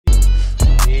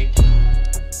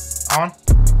On.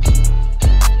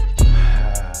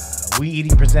 We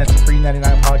Eating presents a free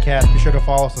 99 podcast. Be sure to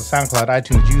follow us on SoundCloud,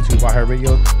 iTunes, YouTube,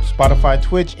 iHeartRadio, Spotify,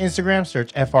 Twitch, Instagram.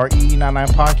 Search FRE99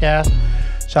 podcast.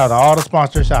 Shout out to all the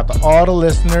sponsors. Shout out to all the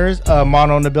listeners.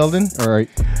 Mono in the building. All right.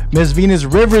 Miss Venus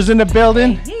Rivers in the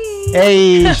building.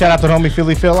 Hey, shout out to the homie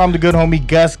Philly Phil. I'm the good homie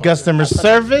Gus, customer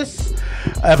service.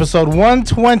 Episode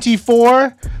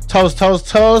 124. Toast, toast,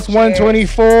 toast.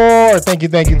 124. Thank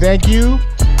you.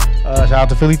 Shout out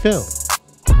to Philly Phil.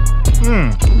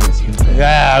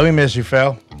 Yeah, we miss you,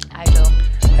 Phil. Hi, Phil.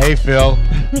 Hey, Phil.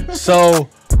 So,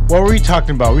 what were we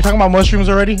talking about? Were we talking about mushrooms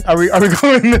already? Are we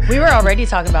going? We were already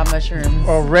talking about mushrooms.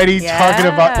 Talking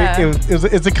about it.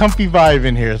 It's a comfy vibe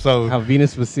in here. So how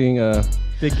Venus was seeing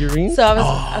figurines. So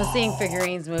I was seeing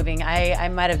figurines moving. I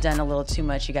might have done a little too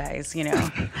much, you guys. You know,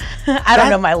 I don't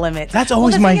know my limits. That's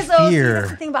always my fear.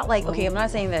 That's the thing about okay, I'm not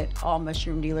saying that all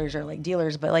mushroom dealers are like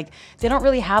dealers, but they don't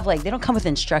really have they don't come with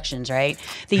instructions, right?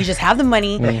 That you just have the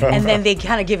money and then they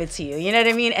kind of give it to you. You know what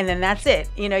I mean? And then that's it.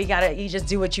 You know, you just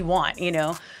do what you want. You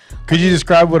know. Could you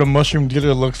describe what a mushroom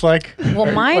dealer looks like? Well,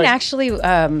 mine actually,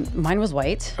 mine was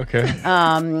white. Okay.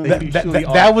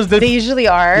 That was the. They usually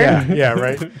are. Yeah,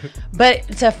 right. But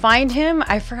to find him,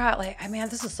 I forgot.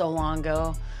 This was so long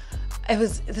ago.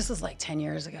 This was like 10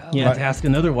 years ago. You had to ask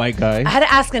another white guy. I had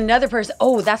to ask another person.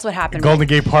 Oh, that's what happened. Golden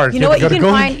Gate Park. You know what?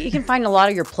 You can find a lot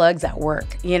of your plugs at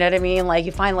work. You know what I mean? Like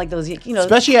you find those.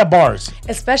 Especially at bars.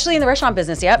 Especially in the restaurant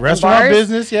business. Yep. Restaurant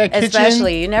business. Yeah. Kitchen.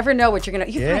 Especially, you never know what you're gonna.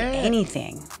 You can find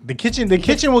anything. The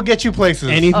kitchen will get you places.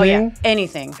 Anything. Oh yeah.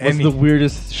 Anything. What's the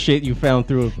weirdest shit you found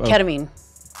through? Ketamine.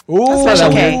 Ooh,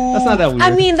 Special K. That's not that weird. I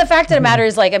mean, the fact of the matter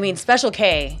is, Special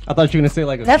K. I thought you were gonna say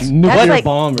like That's a nuclear like,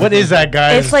 bomb. What is that,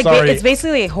 guys? It's it's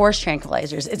basically like horse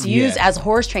tranquilizers. It's used as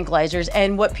horse tranquilizers,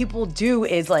 and what people do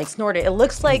is snort it. It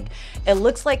looks like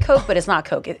Coke, but it's not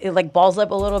Coke. It like balls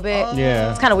up a little bit.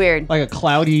 Yeah, it's kind of weird. Like a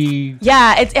cloudy.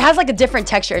 Yeah, it has like a different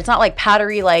texture. It's not like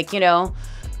powdery,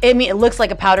 it looks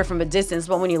like a powder from a distance,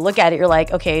 but when you look at it, you're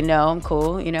like, okay, no, I'm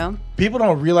cool, you know? People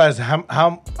don't realize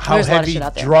how heavy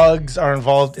drugs are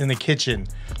involved in the kitchen.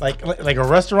 Like a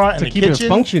restaurant in the kitchen. To keep it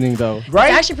functioning, though. Right?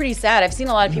 It's actually pretty sad. I've seen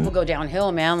a lot of people go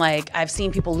downhill, man. Like, I've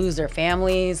seen people lose their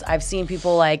families. I've seen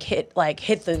people, hit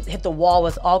the wall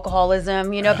with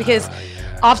alcoholism, you know? Because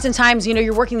oftentimes,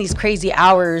 you're working these crazy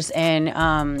hours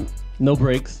and... No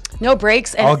breaks. No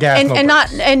breaks. And, all gas, and, no and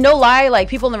breaks. not and no lie,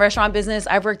 people in the restaurant business,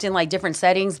 I've worked in different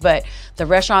settings, but the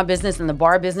restaurant business and the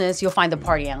bar business, you'll find the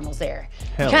party animals there.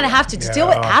 You kind of have to deal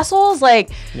with assholes.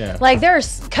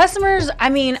 There's customers,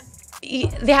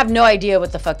 they have no idea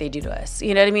what the fuck they do to us.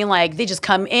 You know what I mean? They just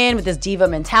come in with this diva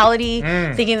mentality,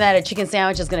 thinking that a chicken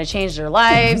sandwich is going to change their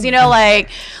lives.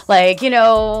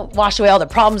 Wash away all the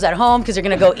problems at home because they're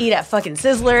going to go eat at fucking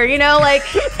Sizzler.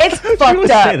 It's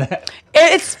fucked up.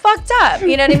 It's fucked up.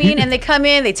 You know what I mean? And they come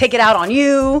in, they take it out on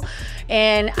you.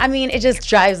 And it just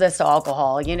drives us to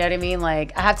alcohol. You know what I mean?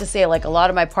 I have to say, a lot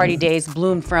of my party days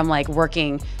bloomed from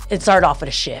working. It started off with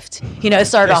a shift. It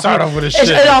started off with a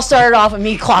shift. It all started off with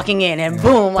me clocking in and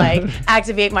boom,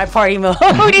 activate my party mode.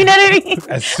 You know what I mean?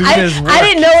 As soon as I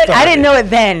didn't know it. I didn't know it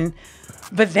then.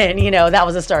 But then, that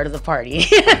was the start of the party.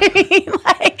 You know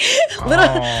what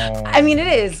I mean? It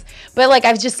is. But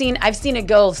I've seen it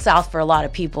go south for a lot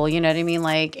of people. You know what I mean?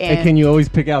 And can you always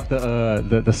pick out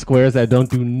the squares that don't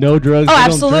do no drugs? Oh,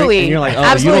 absolutely. And you're like,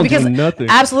 absolutely, you don't do nothing.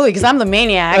 Absolutely, because I'm the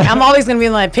maniac. I'm always gonna be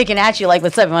picking at you,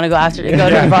 what's up? You want to go to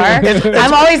the bar?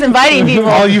 I'm always inviting people.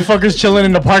 All you fuckers chilling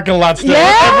in the parking lot still.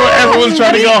 Yeah. Everyone's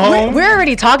trying to go home. We're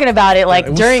already talking about it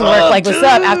during work. What's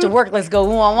up? After work, let's go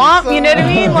womp. You know what I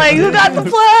mean? Who got the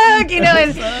plug? You know,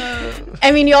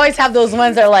 you always have those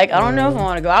ones that are I don't know if I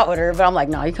want to go out with her, but I'm like,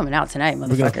 no, you're coming out tonight,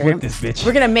 motherfucker. We're gonna flip this bitch.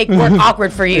 We're gonna make work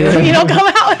awkward for you. You don't come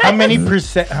out with us. How many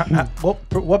percent?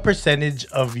 What percentage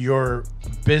of your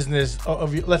business,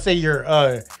 let's say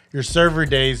your server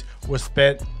days, was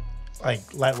spent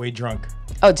lightweight drunk?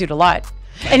 Oh, dude, a lot.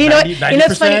 And 90%?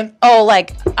 It's funny. Oh,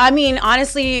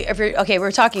 honestly, if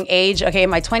we're talking age. Okay, in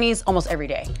my 20s, almost every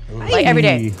day. Every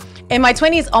day. In my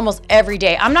 20s, almost every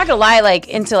day. I'm not gonna lie,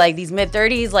 into these mid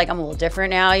 30s, I'm a little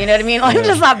different now. You know what I mean? I'm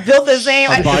just not built the same.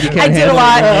 I did a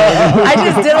lot. I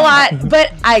just did a lot,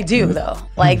 but I do though.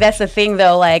 That's the thing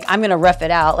though. I'm gonna rough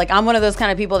it out. I'm one of those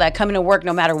kind of people that come into work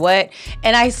no matter what.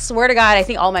 And I swear to God, I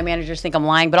think all my managers think I'm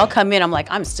lying, but I'll come in,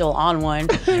 I'm still on one.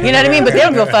 You know what I mean? But they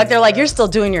don't give a fuck. They're you're still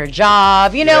doing your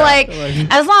job. You know,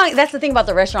 as long. That's the thing about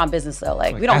the restaurant business though.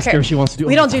 We don't care. If she wants to do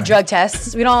we don't do drug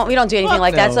tests. We don't do anything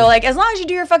like that. So as long as you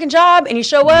do your fucking job and you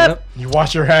show up, you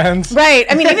wash your hands.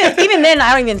 Right. Even then,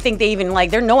 I don't even think they even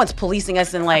no one's policing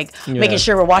us and making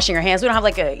sure we're washing our hands. We don't have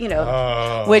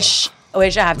which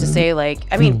which I have to say, like,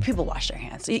 I mean, people wash their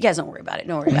hands. So you guys don't worry about it.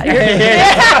 Don't worry about it.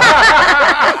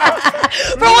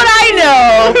 For what I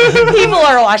know, people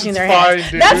are washing their hands.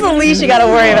 Dude. That's the least you got to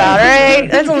worry about, right?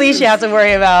 That's the least you have to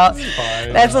worry about.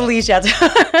 That's the least you have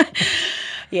to.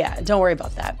 Yeah, don't worry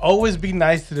about that. Always be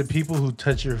nice to the people who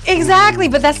touch your food. Exactly,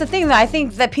 but that's the thing though. I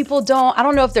think that people don't. I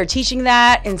don't know if they're teaching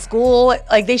that in school.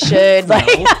 Like they should. Like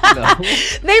No.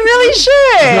 they really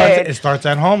should. It starts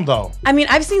at home though. I mean,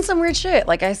 I've seen some weird shit.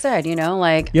 Like I said,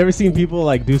 like. You ever seen people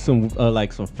like do some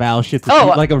foul shit to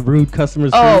Oh, like a rude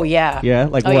customer's Oh food? yeah. Yeah,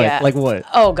 like Oh, what? yeah. Like what?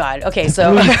 Oh God. Okay,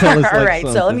 so all Please tell us, like, right.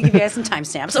 So let me something. give you guys some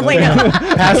timestamps. So wait, no.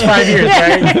 Past 5 years,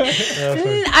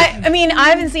 right? I mean, I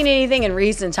haven't seen anything in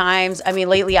recent times. I mean,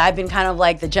 lately I've been kind of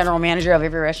like the general manager of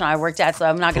every restaurant I worked at, so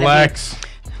I'm not gonna Flex.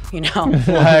 be, Flex.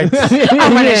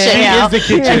 I'm running shit She now. is the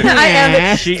kitchen. I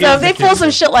am. She So is if they the pull some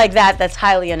kitchen. shit like that, that's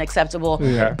highly unacceptable.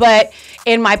 Yeah. But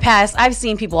in my past, I've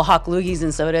seen people hawk loogies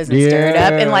and sodas and stir it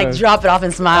up and like Yeah. drop it off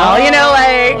and smile.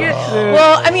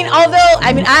 Well, I mean,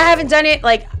 I haven't done it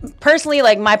like personally.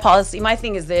 Like my policy, my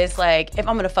thing is this: like, if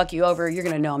I'm gonna fuck you over, you're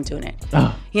gonna know I'm doing it.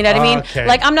 You know what I mean? Okay.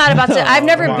 Like, I'm not about to. I've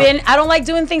never Come on. been. I don't like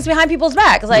doing things behind people's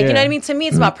backs. Like, you Yeah. know what I mean? To me,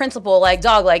 it's about principle. Like,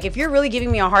 dog. Like, if you're really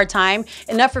giving me a hard time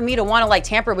enough for me to want to like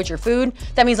tamper with your food,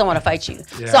 that means I want to fight you.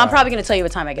 So Yeah. I'm probably gonna tell you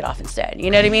what time I get off instead.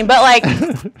 You know what I mean? But like,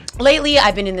 lately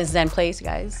I've been in this Zen place,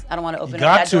 guys. I don't want to open up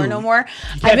got that door to. no more.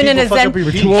 can't I've been in a people fuck Zen. up your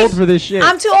You're too old for this shit.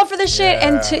 I'm too old for this shit,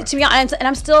 and Yeah. to be honest, and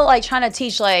I'm still like trying to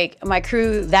teach like my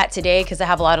crew that today because I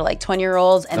have a lot of like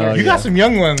 20-year-olds and they're You got some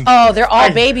young ones. they're all I-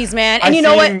 babies, man. I And you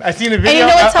know what? I seen the And video. you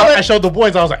know what's how I showed the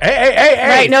boys. I was like, hey.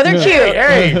 Right, no, they're cute.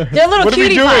 Hey. They're little What are we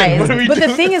cutie doing? pies. What are we But the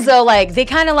doing? thing is though, like they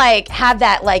kind of like have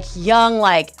that like young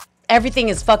like everything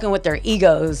is fucking with their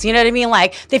egos. You know what I mean?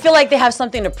 Like they feel like they have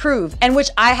something to prove, and which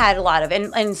I had a lot of,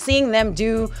 and seeing them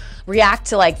react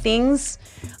to like things.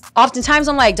 Oftentimes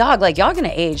I'm like, dog, like y'all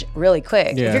gonna age really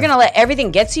quick. Yeah. If you're gonna let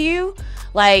everything get to you,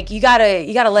 like you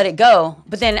gotta let it go.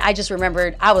 But then I just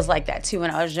remembered I was like that too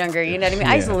when I was younger. You know what I mean?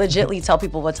 I used to Yeah. legitly tell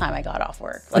people what time I got off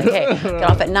work. Like, hey, get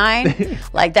off at 9.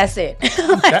 Like that's it.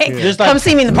 Like, There's like- come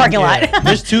see me in the parking lot.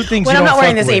 There's two things when you I'm don't not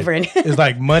wearing fuck this with. apron. It's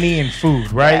like money and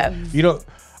food, right? Yeah. You don't.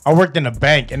 I worked in a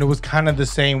bank, and it was kind of the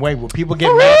same way. Where people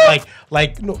get mad,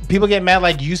 people get mad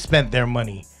like you spent their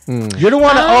money. You're the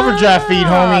one to overdraft feed,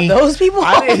 homie. Those people.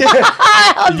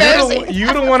 You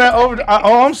don't want to over.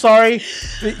 Oh, I'm sorry.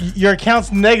 Your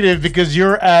account's negative because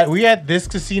we at this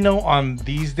casino on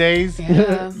these days.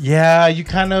 Yeah, you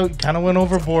kind of went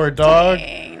overboard, dog.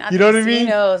 Dang, not You know what I mean?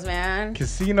 Casinos, man.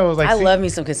 Casinos, like I love me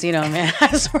some casino, man.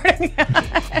 I swear to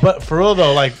God. But for real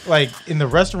though, like in the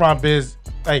restaurant biz,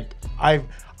 like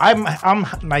I'm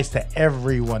nice to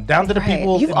everyone, down to the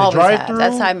people You've in the always drive-through.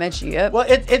 have. That's how I met you. Yep. Well,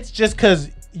 it's just because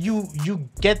you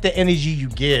get the energy you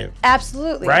give,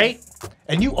 Absolutely. right?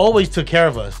 And you always took care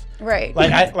of us. Right.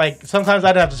 Like sometimes I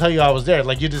didn't have to tell you I was there.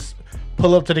 Like you just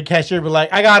pull up to the cashier, be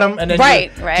like, I got him, and then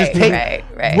Right, you right, just take.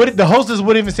 right. The hostess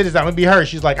wouldn't even sit us down. It'd be her.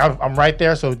 She's like, I'm right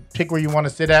there, so pick where you want to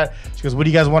sit at. She goes, what do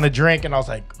you guys want to drink? And I was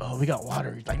like, oh, we got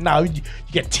water. He's like, no, you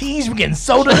get teas, we're getting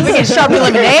sodas. We get sharpie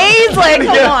lemonades. Like, come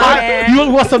on, man.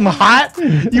 You want something hot?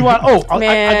 You want? Oh, I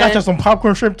Man. got you some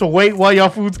popcorn shrimp to wait while y'all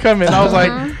food's coming. I was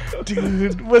like,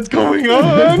 dude, what's going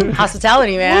on?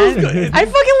 Hospitality, man. I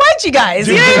fucking liked you guys.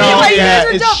 You know what I mean? No, Like, yeah, you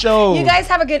guys it are dope. showed. You guys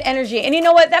have a good energy, and you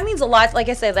know what? That means a lot. Like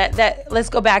I said, that let's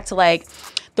go back to like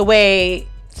the way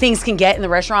things can get in the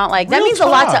restaurant. Like that Real means a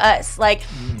lot talk. to us. Like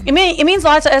it means a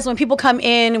lot to us when people come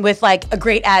in with like a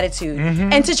great attitude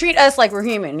and to treat us like we're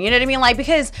human. You know what I mean? Like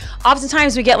because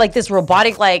oftentimes we get like this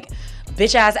robotic like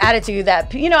bitch ass attitude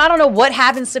that I don't know what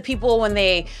happens to people when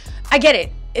they. I get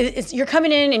it. It's you're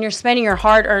coming in and you're spending your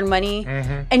hard-earned money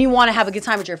and you want to have a good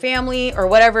time with your family or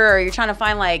whatever, or you're trying to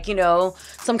find like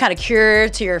some kind of cure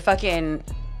to your fucking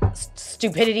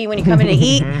stupidity when you come in to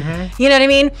eat. You know what I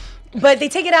mean? But they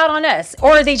take it out on us,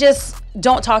 or they just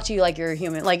don't talk to you like you're a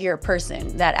human, like you're a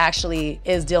person that actually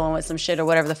is dealing with some shit or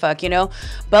whatever the fuck,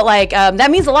 But like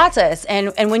that means a lot to us,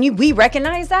 and when we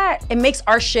recognize that, it makes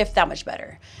our shift that much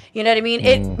better. You know what I mean?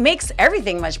 It makes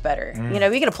everything much better.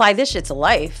 We can apply this shit to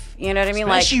life. You know what I mean?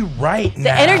 Especially right now.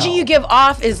 The energy you give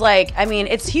off is like, I mean,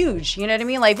 it's huge. You know what I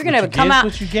mean? Like, if you're gonna What you come give is out,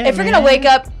 what you get, if you're man. gonna wake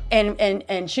up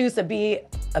and choose to be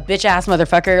a bitch ass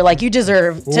motherfucker, like you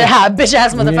deserve to have bitch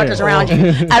ass motherfuckers Yeah. around you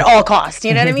at all costs.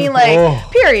 You know what I mean? Like, Oh.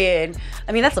 period.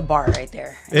 I mean, that's a bar right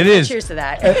there. It is. Cheers to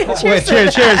that.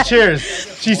 Wait, cheers.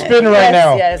 She's spinning right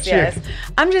now. Yes. Cheers.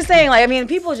 I'm just saying, like, I mean,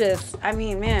 people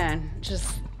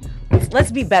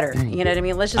let's be better. You know what I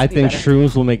mean? Let's just I be think better.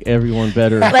 shrooms will make everyone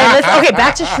better. Okay,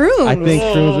 back to shrooms. I think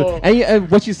shrooms.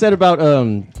 And what you said about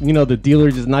the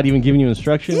dealer just not even giving you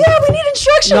instructions. Yeah, we need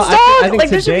instructions. instructions, dog. Like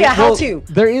there should be a how-to.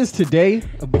 There is today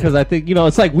because I think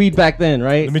it's like weed back then,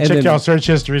 right? Let me check y'all search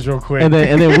histories real quick. And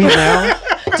then weed now.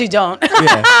 Dude, don't.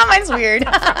 Yeah. Mine's weird.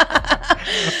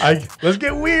 Let's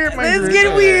get weird. Let's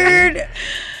get weird.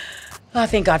 Oh,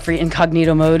 thank God for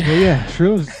incognito mode. Well, yeah,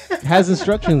 shrooms has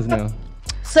instructions now.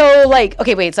 So like,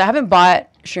 okay, wait. So I haven't bought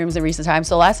shrooms in recent times.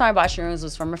 So last time I bought shrooms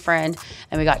was from a friend,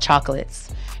 and we got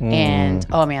chocolates. And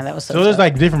oh man, that was so. So there's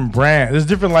like different brands. There's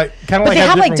different like kind of like. But they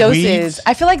have like doses. Weeds.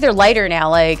 I feel like they're lighter now.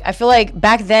 Like I feel like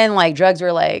back then, like drugs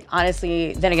were like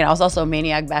honestly. Then again, I was also a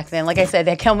maniac back then. Like I said,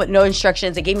 they come with no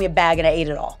instructions. They gave me a bag and I ate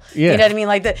it all. Yeah. You know what I mean?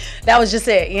 Like that was just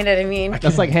it. You know what I mean?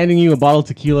 That's like handing you a bottle of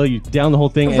tequila. You down the whole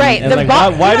thing. Right. And like,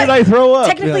 why did I throw up?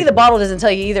 Technically, the bottle doesn't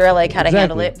tell you either. Like how to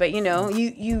handle it, but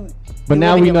you. But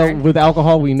now we know with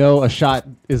alcohol, we know a shot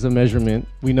is a measurement.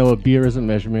 We know a beer is a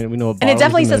measurement. We know a bottle and it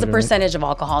definitely is a says a measurement. percentage of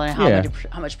alcohol and how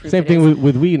much proof. Same thing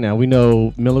with weed now. We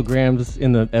know milligrams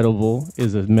in the edible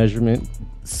is a measurement.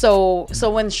 So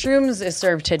when shrooms is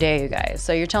served today, you guys.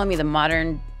 So you're telling me the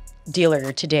modern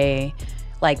dealer today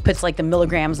like puts like the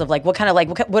milligrams of like what kind of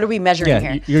like what are we measuring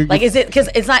here? Like is it because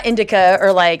it's not indica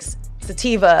or like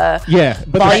sativa? Yeah,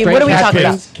 but volume. What are we talking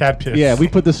about? Cat piss. Yeah, we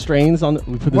put the strains on.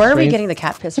 Where are we getting the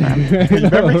cat piss from? You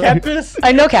remember cat piss?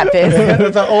 I know cat piss.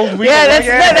 That's an old weed. Yeah,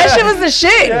 that shit was the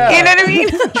shit. Yeah. You know what I mean?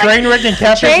 Trainwreck and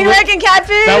cat piss. Trainwreck and cat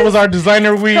piss. That was our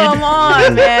designer weed. Come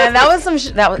on, man. That was some.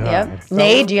 That was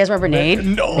Nade. Do you guys remember Nade?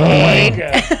 No. Nade.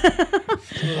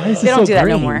 They don't do that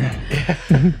no more.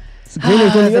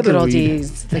 The good old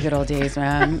days. The good old days,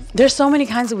 man. There's so many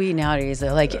kinds of weed nowadays.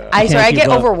 Though. Like I get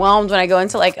overwhelmed when I go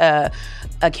into like a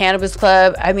cannabis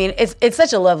club. I mean, it's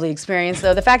such a lovely experience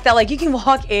though. The fact that like you can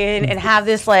walk in and have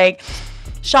this like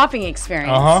shopping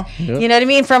experience. Yep. You know what I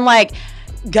mean? From like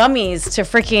gummies to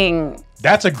freaking.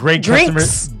 That's a great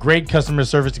drinks. customer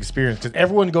service experience because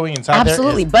everyone going inside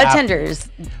absolutely there is tenders.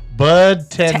 Bud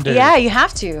tenders. Yeah, you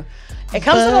have to. It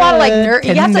comes with a lot of like nerd.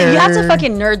 You have to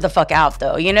fucking nerd the fuck out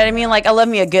though. You know what I mean? Like I love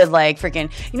me a good like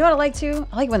freaking. You know what I like too?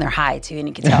 I like when they're high too, and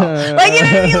you can tell. Like you know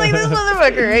what I mean? Like this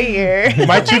motherfucker right here.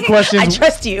 My two questions. I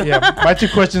trust you. Yeah. My two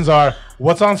questions are: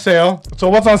 what's on sale? So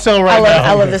what's on sale now?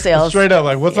 I love the sales. Straight up,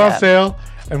 like what's on sale?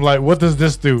 And like, what does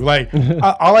this do? Like,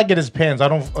 all I get is pens. I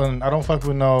don't fuck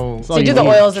with no. So you do the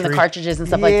oils and the cartridges and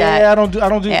stuff like that. Yeah, I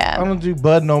don't do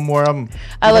bud no more.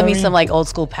 I love me some like old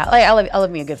school Like I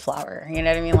love me a good flower. You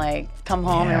know what I mean? Like come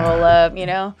home and roll up. You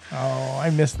know. Oh, I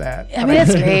miss that. I mean,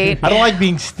 it's great. I don't like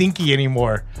being stinky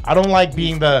anymore. I don't like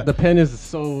being the pen is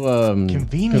so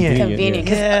convenient. Convenient.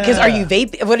 Because are you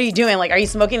vape? What are you doing? Like, are you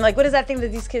smoking? Like, what is that thing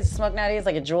that these kids smoke nowadays?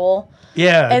 Like a Juul.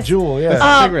 Yeah, a Juul. Yeah, it's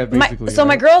a cigarette basically.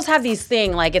 My girls have these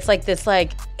thing. Like it's like this.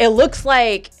 Like it looks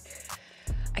like.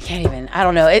 I can't even. I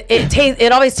don't know.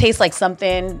 It always tastes like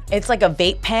something. It's like a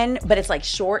vape pen, but it's like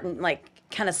short and like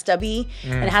kind of stubby,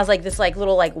 and it has like this like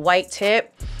little like white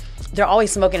tip. They're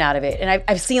always smoking out of it, and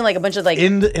I've seen like a bunch of like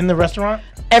in the restaurant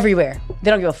everywhere. They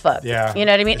don't give a fuck. Yeah, you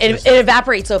know what I mean. It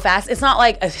evaporates so fast. It's not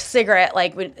like a cigarette.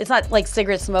 Like it's not like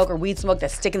cigarette smoke or weed smoke that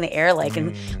stick in the air. Like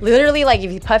and literally like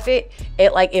if you puff it,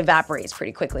 it like evaporates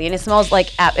pretty quickly, and it smells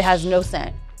like it has no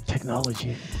scent.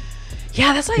 Technology.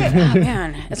 Yeah, that's like, oh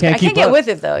man. I can't get with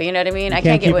it though. You know what I mean? I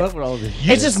can't get with all this.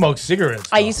 You just smoke cigarettes.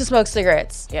 I used to smoke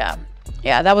cigarettes. Yeah.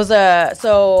 Yeah, that was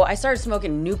so I started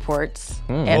smoking Newports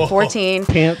at 14.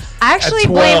 Pants. I actually at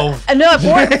 12. blamed at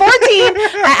 14.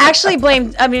 I actually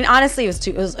blamed. I mean, honestly, it was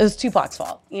Tupac's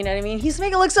fault. You know what I mean? He used to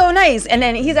make it look so nice, and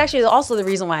then he's actually also the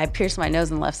reason why I pierced my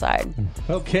nose on the left side.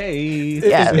 Okay.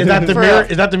 Yeah. Is that the mirror?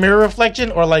 Is that the mirror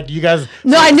reflection, or like you guys?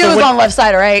 No, I knew it was on the left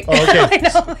side. All right.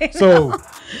 Oh, okay. So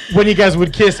when you guys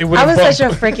would kiss, it wouldn't. I was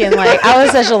such a freaking I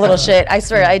was such a little shit. I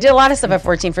swear, I did a lot of stuff at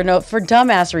 14 for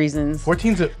dumbass reasons.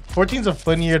 14's a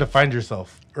fun year to find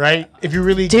yourself, right? If you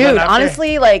really dude,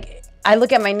 honestly, like I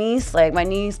look at my niece, like my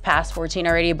niece passed 14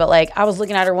 already, but like I was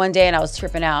looking at her one day and I was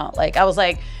tripping out. Like I was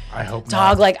like, I hope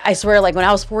dog, not. like I swear, like when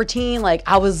I was 14, like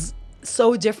I was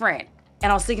so different, and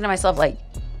I was thinking to myself, like,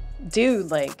 dude,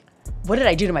 like what did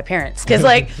I do to my parents? Because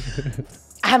like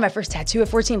I had my first tattoo at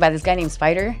 14 by this guy named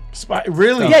Spider.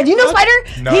 Really? Yeah, do you know Spider?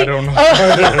 No, I don't know.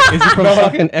 Is he from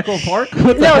fucking Echo Park? No,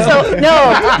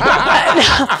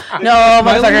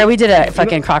 motherfucker. We did a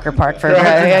fucking Crocker Park for.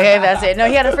 Okay, that's it. No,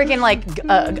 he had a freaking like.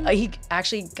 He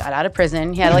actually got out of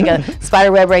prison. He had like a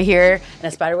spider web right here and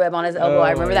a spider web on his elbow.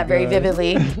 I remember that very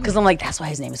vividly because I'm like, that's why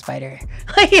his name is Spider.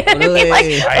 Like, you know what I mean?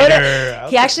 Like, Spider.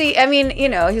 he actually, I mean, you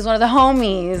know, he's one of the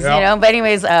homies. Yep. You know, but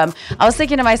anyways, I was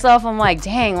thinking to myself, I'm like,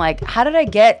 dang, like, how did I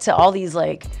get to all these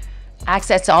like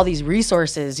access to all these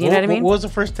resources. You know what I mean? What was the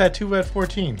first tattoo at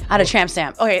 14? I had a tramp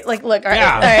stamp. Okay, like look. All right,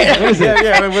 Yeah. all right. What is it?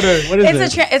 Yeah. What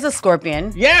is it? It's a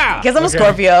scorpion. Yeah. Because I'm a Okay.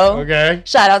 Scorpio. Okay.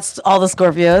 Shout out to all the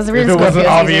Scorpios. We're If in it wasn't Scorpio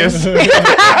obvious. season.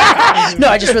 No,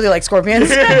 I just really like scorpions.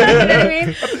 You know what I mean?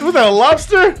 Was that a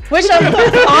lobster? Which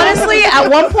honestly, at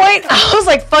one point, I was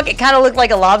like, fuck, it kind of looked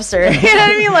like a lobster. You know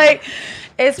what I mean? Like,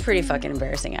 it's pretty fucking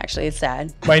embarrassing, actually. It's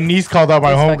sad. My niece called out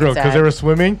my It's fucking homegirl because sad. they were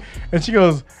swimming, and she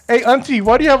goes, "Hey, auntie,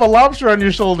 why do you have a lobster on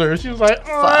your shoulder?" She was like,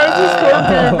 "Oh, it's a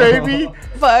scorpion, baby."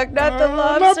 Fuck, not the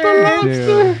Not lobster. the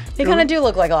lobster. Yeah. They kind of do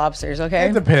look like lobsters, okay?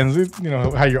 It depends,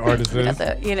 how your artist is.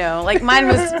 Like mine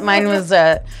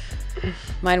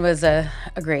was a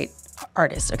great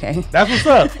artist, okay? That's what's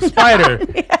up, Spider.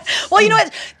 Yeah. Well, you know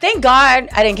what? Thank God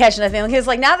I didn't catch nothing. Because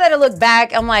like now that I look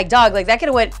back, I'm like, dog, like that could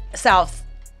have went south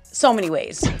so many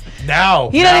ways. Now,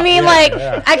 You know what I mean? yeah, Like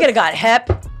yeah. I could have got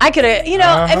hep. I could have,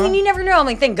 I Uh-huh. mean, you never know. I'm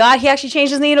like, thank God he actually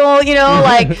changed his needle.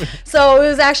 like so it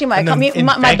was actually my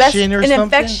my best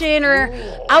infection or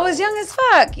I was young as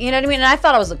fuck. You know what I mean? And I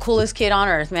thought I was the coolest kid on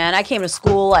earth, man. I came to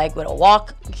school like with a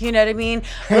walk. You know what I mean?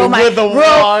 With a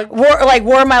walk.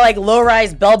 Wore my like low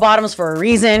rise bell bottoms for a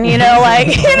reason. You know, like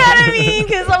you know what I mean?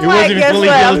 Because I'm It like, wasn't even guess fully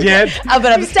what? healed yet. But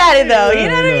I'm statted though. You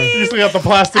know what I You mean? still got the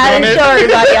plastic I on didn't it. show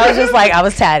everybody. I was just like, I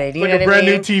was tatted. You Like know a what brand I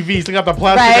new mean? TV, still got the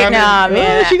plastic Right on now, it.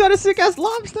 man. She got a sick ass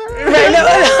lobster. Right,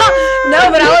 no,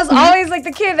 but I was always like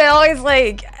the kid that always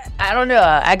like I don't know.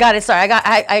 I got it. Sorry, I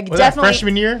Was that definitely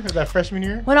freshman year? Was that freshman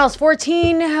year? when I was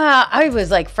 14. I was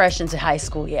like fresh into high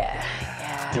school. Yeah.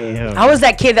 Damn. I was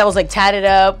that kid that was like tatted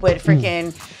up with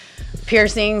freaking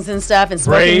piercings and stuff and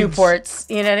smoking Braids. Newports.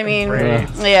 You know what I mean?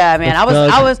 Braids. Yeah, man. The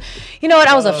thug. I was. You know what?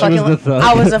 I was a was fucking. the thug.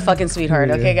 I was a fucking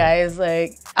sweetheart. Okay, guys.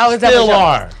 Like I was Still definitely-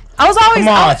 are. I was always Come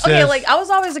on, okay. sis. Like I was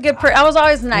always a good person. I was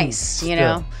always nice. You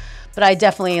know, but I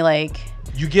definitely like.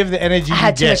 You give the energy I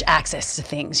had you too get. much access to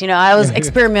things. You know, I was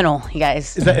experimental, you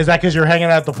guys. Is that because you're hanging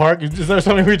out at the park? Is there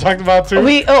something we talked about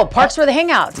too? Parks were the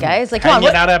hangouts, guys. Like, come on.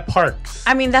 Hanging out at parks.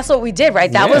 I mean, that's what we did, right?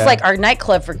 That was Yeah. like our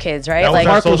nightclub for kids, right? That was Like,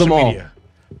 our Park was the social mall. media.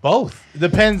 Both.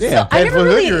 Depends. Yeah. I Depends never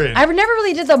what hood you're in. never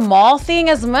really did the mall thing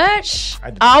as much.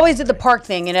 I did. I always did the park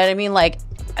thing. You know what I mean? Like,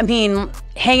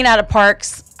 hanging out at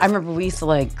parks. I remember we used to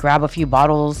like grab a few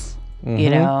bottles.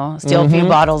 You know, steal a few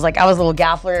bottles. Like I was a little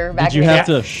gaffler back Did you in the have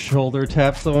day. to shoulder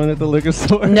tap someone at the liquor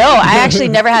store? No, I actually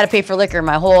never had to pay for liquor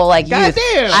my whole like youth.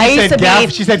 Goddamn. I used to be.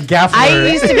 She said gaffler.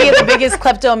 I used to be the biggest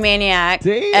kleptomaniac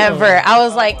Damn. ever. I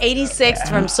was like 86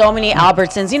 from so many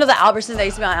Albertsons. You know the Albertsons that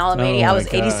used to be on Alameda? Oh I my was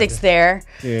God. 86 there.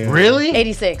 Yeah. Really?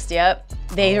 86, yep.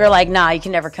 They were like, nah, you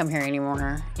can never come here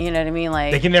anymore. You know what I mean?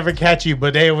 Like, They can never catch you,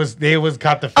 but they was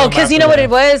caught the film. oh, because you know after what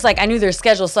that. it was? Like, I knew their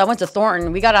schedule. So I went to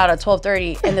Thornton. We got out at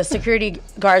 12:30, and the security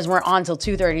guards weren't on until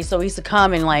 2:30. So we used to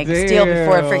come and like steal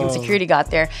before freaking Damn. security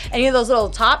got there. And you know those little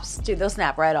tops? Dude, they'll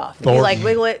snap right off. If you Thornton. like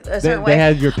wiggle it a certain they way.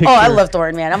 had your Oh, I picture. love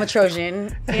Thornton, man. I'm a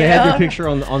Trojan. They had your picture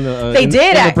on the. They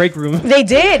did. in the break room. They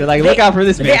did. They're like, look out for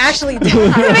this They bitch. actually did.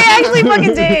 They actually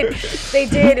fucking did. They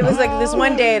did. It was like this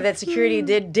one day that security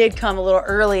did come a little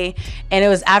early, and it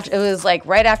was like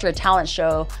right after a talent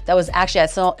show that was actually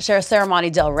at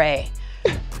Ceremony Del Rey.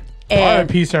 And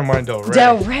R.I.P. Ceremony Del Rey.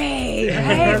 Del Rey,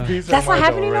 right? R.I.P. That's not Ceremony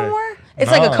happening Del no Rey. more.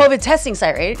 It's like a Nah. COVID testing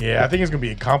site, right? Yeah, I think it's gonna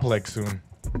be a complex soon.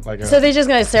 Like a, So they're just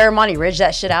gonna Ceremony Ridge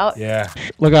that shit out. yeah,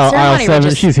 Look out, aisle Ceremony 7.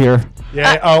 Regis- She's here.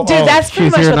 yeah. Dude, that's pretty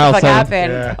she's much here what now, the fuck son.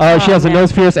 happened. Yeah. She has a man.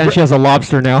 nose pierce and she has a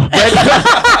lobster now.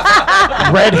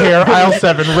 red hair aisle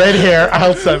 7. Red hair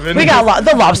aisle 7. We got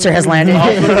the lobster has landed.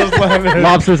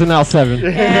 Lobsters in aisle 7.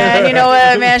 And you know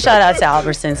what, man? Shout out to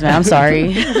Albertsons, man. I'm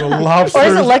sorry. Lobsters Or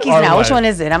is it Lucky's are now? Which life. one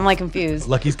is it? I'm like confused.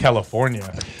 Lucky's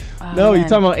California. No, you're man.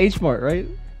 talking about H Mart, right?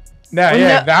 Nah,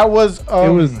 yeah, no. that was.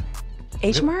 It was.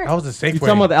 H Mart? That was a Safeway. You're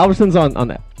talking about the Albertsons on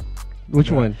that.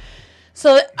 Which one?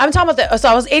 So I'm talking about so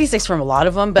I was 86 from a lot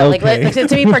of them, but Okay. like to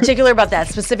be particular about that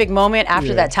specific moment after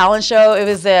Yeah. that talent show, it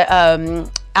was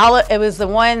it was the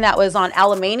one that was on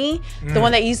Alamany, the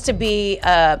one that used to be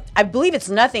I believe it's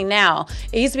nothing now.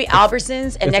 It used to be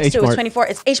Albertsons, and It's next to it was H-Mart. 24.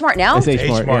 It's H Mart now. It's H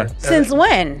Mart. H-Mart. Yeah. Since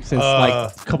when? Since like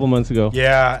a couple months ago.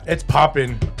 Yeah, it's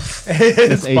popping.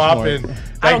 It's H-Mart. popping.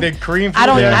 I Like don't- the cream. I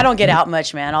don't food there. I don't get out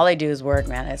much, man. All they do is work,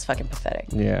 man. It's fucking pathetic.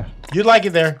 Yeah. You'd like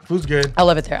it there. Food's good. I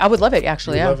love it there. I would love it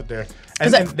actually. You Yeah. love it there.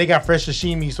 And then they got fresh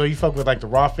sashimi, so you fuck with like the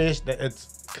raw fish. That it's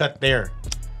cut there.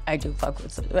 I do fuck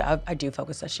with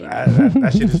sashimi.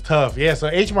 That shit is tough. Yeah. So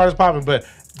H Mart is popping, but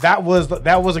that was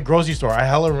a grocery store. I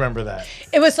hella remember that.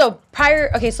 It was so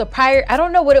prior. Okay, so prior. I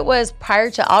don't know what it was prior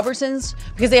to Albertsons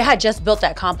because they had just built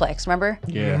that complex. Remember?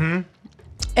 Yeah.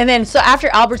 And then so after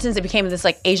Albertsons, it became this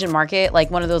like Asian market,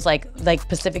 like one of those like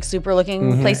Pacific Super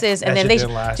looking places. And That then shit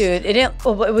didn't last. dude, it didn't.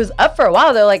 Well, it was up for a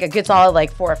while though, like a good solid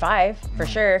like 4 or 5 for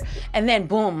sure. And then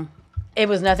boom. It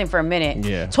was nothing for a minute.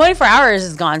 Yeah. 24 hours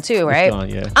is gone too, right? gone,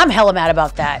 yeah. I'm hella mad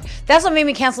about that. That's what made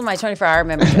me cancel my 24-hour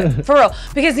membership. For real.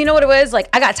 Because you know what it was? Like,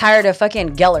 I got tired of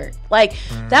fucking Gellert. Like,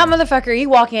 that motherfucker, you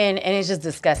walk in and it's just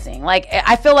disgusting. Like,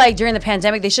 I feel like during the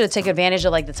pandemic, they should have taken advantage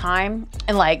of, like, the time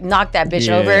and, like, knocked that bitch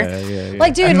over. Yeah.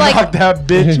 Like, dude, like. Knock that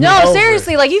bitch No, over.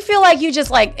 seriously. Like, you feel like you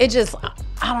just, like, it just.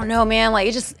 I don't know, man. Like,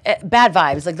 it just bad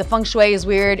vibes. Like, the feng shui is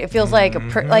weird. It feels like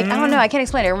like I don't know. I can't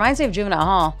explain it. It reminds me of Juvenile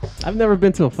Hall. I've never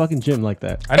been to a fucking gym like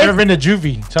that. I've never been to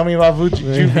Juvie. Tell me about Juvie. So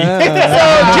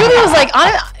Juvie was like,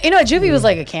 Juvie was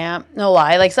like a camp. No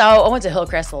lie. Like, so I went to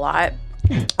Hillcrest a lot.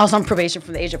 I was on probation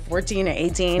from the age of 14 to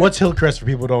 18. What's Hillcrest for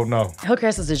people who don't know?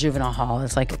 Hillcrest is a juvenile hall.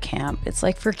 It's like a camp. It's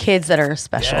like for kids that are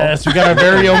special. Yes, we got our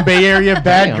very own Bay Area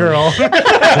bad Damn. girl. I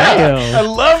Damn.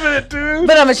 love it, dude.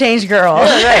 But I'm a changed girl.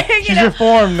 You She's know?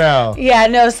 reformed now. Yeah,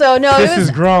 no. So no, This it was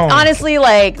is grown. honestly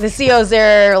like the COs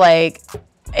there, like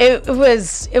it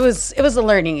was a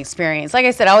learning experience. Like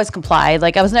I said, I always complied.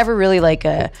 Like I was never really like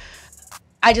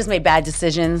I just made bad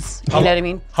decisions. You know what I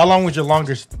mean? How long was your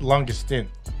longest stint?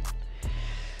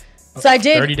 So I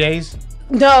did 30 days?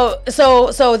 no.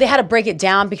 So they had to break it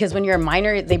down because when you're a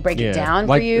minor, they break it down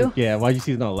for you. Yeah, YGC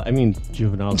is not. I mean,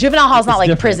 juvenile. Juvenile hall is not like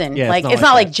different. prison. Yeah, like it's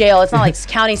not like that. jail. It's not like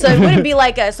county. So it wouldn't be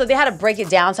like so they had to break it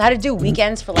down. So I had to do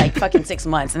weekends for like fucking 6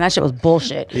 months, and that shit was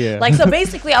bullshit. Yeah. Like so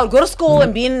basically, I would go to school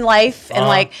and be in life, and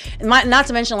like not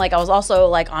to mention like I was also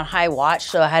like on high watch,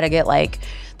 so I had to get like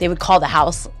they would call the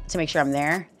house to make sure I'm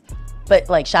there. But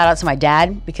like shout out to my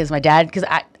dad because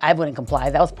I wouldn't comply.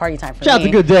 That was party time for Shout out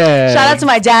me. to good dad. Shout out to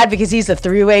my dad because he used to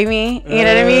three-way me. You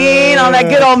know what I mean? On that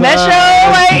good old Metro,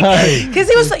 like, because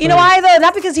he was, you know why though?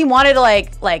 Not because he wanted to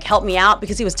like help me out,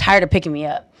 because he was tired of picking me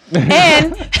up,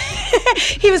 and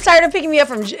he was tired of picking me up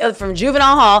from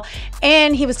juvenile hall,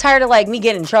 and he was tired of like me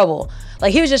getting in trouble.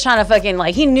 Like he was just trying to fucking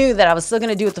like he knew that I was still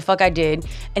gonna do what the fuck I did,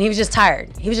 and he was just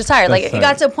tired. He was just tired. Like it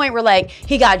got to a point where like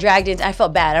he got dragged in. I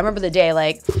felt bad. I remember the day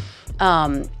like.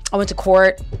 I went to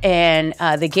court and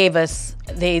they gave us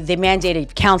they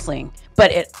mandated counseling,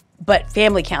 but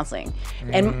family counseling,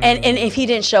 and if he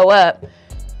didn't show up,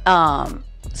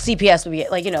 CPS would be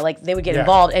like like they would get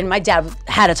involved. And my dad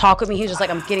had to talk with me. He was just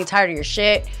like, I'm getting tired of your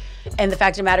shit. And the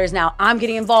fact of the matter is now I'm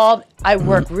getting involved. I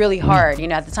work really hard.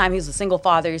 At the time he was a single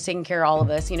father. He was taking care of all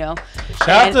of us, Shout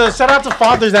out to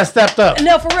fathers that stepped up.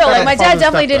 No, for real. Like my dad Fathers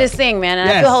definitely stepped did up. his thing, man. And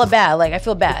I Yes. feel hella bad. Like I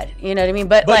feel bad. You know what I mean?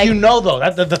 But like Though, the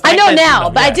I fact know that now,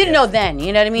 but I yeah, didn't know then.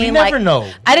 You know what I mean? never like,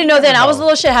 know. I didn't know then. I was a know.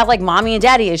 little shit. Had like mommy and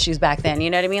daddy issues back then.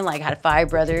 You know what I mean? Like had 5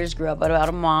 brothers. Grew up without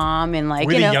a mom, and like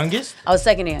Were you you know, the youngest? I was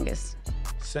second youngest.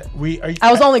 I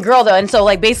I was the only girl though, and so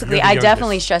like basically, You're the I youngest.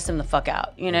 definitely stressed him the fuck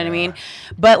out. You know what I mean?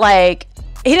 But like,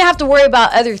 he didn't have to worry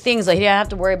about other things. Like he didn't have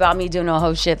to worry about me doing no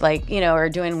hoe shit, like or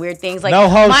doing weird things. Like No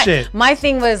hoe shit. My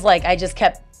thing was like I just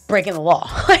kept breaking the law.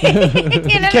 You know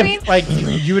what I mean? Like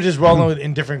you were just rolling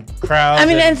in different crowds. I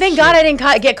mean, and thank shit. God I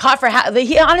didn't get caught for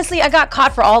honestly, I got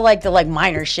caught for all like the like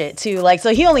minor shit too. Like,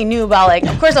 so he only knew about like,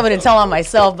 of course I wouldn't tell on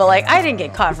myself, but like I didn't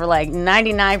get caught for like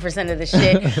 99% of the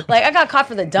shit. Like I got caught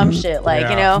for the dumb shit, like,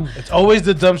 Yeah. It's always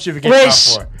the dumb shit we get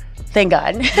caught for. Thank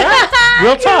God.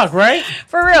 Real talk, right?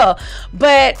 For real.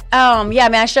 But yeah,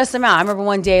 man, I stressed him out. I remember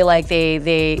one day like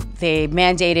they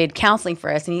mandated counseling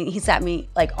for us, and he sat me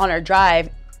like on our drive.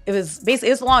 It was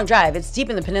a long drive. It's deep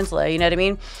in the peninsula, you know what I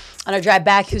mean? On our drive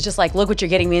back, he was just like, look what you're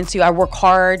getting me into. I work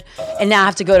hard, and now I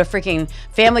have to go to freaking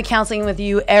family counseling with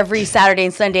you every Saturday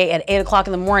and Sunday at 8 o'clock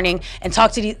in the morning and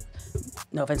talk to these,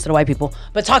 no offense to the white people,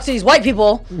 but talk to these white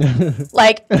people.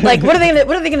 like what are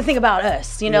they gonna think about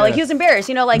us? Like he was embarrassed,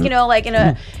 like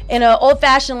in a old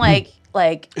fashioned like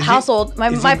household.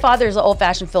 My father's an old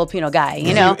fashioned Filipino guy,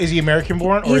 Is he American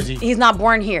born or is he? He's not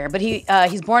born here, but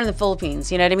he's born in the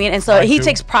Philippines. You know what I mean? And so he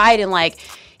takes pride in like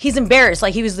he's embarrassed.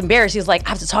 Like he was embarrassed. He was like, I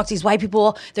have to talk to these white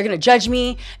people. They're gonna judge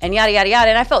me and yada yada yada.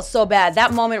 And I felt so bad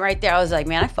that moment right there. I was like,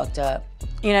 man, I fucked up.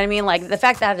 You know what I mean? Like the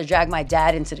fact that I had to drag my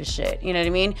dad into this shit. You know what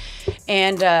I mean?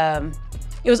 And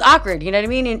it was awkward. You know what I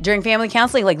mean? And during family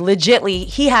counseling, like legitly,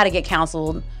 he had to get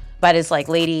counseled by this like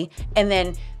lady, and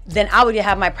then I would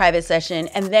have my private session,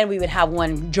 and then we would have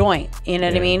one joint, you know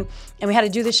what I mean? And we had to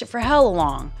do this shit for hella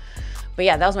long. But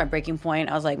yeah, that was my breaking point.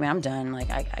 I was like, man, I'm done. Like,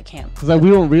 I can't. Because like, we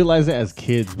don't realize it as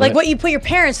kids. Like what you put your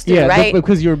parents through, yeah, right?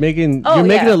 because you're making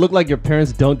it look like your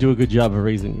parents don't do a good job of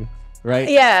raising you. right?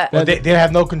 Yeah. Well, they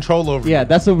have no control over Yeah, you.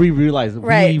 that's what we realized.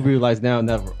 Right. We realize now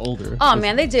that we're older. Oh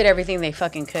man, they did everything they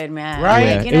fucking could, man. Right.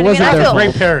 Like, Yeah, you know it what I wasn't mean? their I feel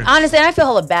Great parents. honestly, I feel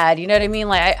hella bad. You know what I mean?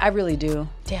 Like I really do.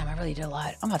 Damn, I really did a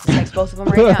lot. I'm about to text both of them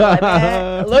right now. Like,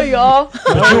 man, I love y'all.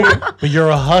 But you're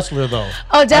a hustler, though.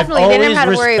 Oh, definitely. I've They didn't always have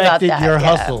to worry about respected that. your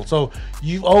Yeah. hustle. So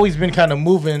you've always been kind of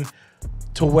moving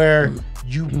to where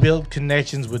you build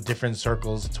connections with different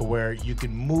circles, to where you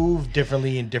can move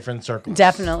differently in different circles.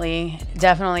 Definitely.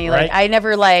 Right? Like I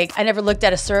never looked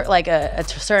at a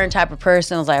certain type of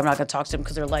person. I was like, I'm not gonna talk to them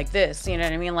because they're like this. You know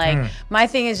what I mean? Like my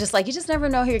thing is just like you just never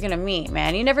know who you're gonna meet,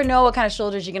 man. You never know what kind of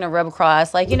shoulders you're gonna rub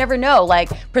across. Like you never know. Like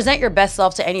present your best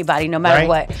self to anybody, no matter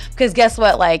Right. what. Because guess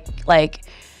what? Like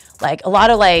a lot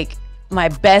of like my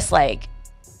best like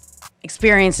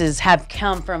experiences have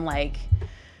come from like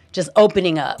just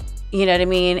opening up. You know what I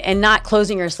mean? And not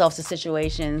closing yourself to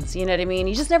situations. You know what I mean?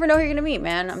 You just never know who you're going to meet,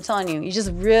 man. I'm telling you. You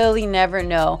just really never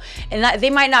know. And they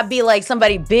might not be like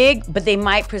somebody big, but they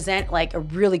might present like a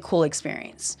really cool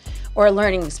experience or a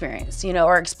learning experience, you know,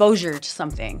 or exposure to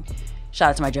something.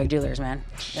 Shout out to my drug dealers, man.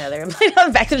 Yeah, they're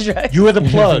back to the drugs. You were the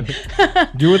plug.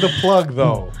 You were the plug,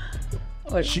 though.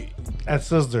 What- At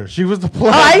Sizzler, she was the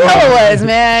plug. Oh, I know it was,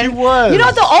 man. She was. You know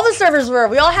what? All the servers were.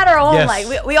 We all had our own, Yes.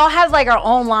 like, we all had like our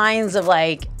own lines of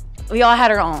like, we all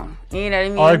had our own. You know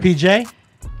what I mean? RPJ?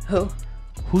 Who?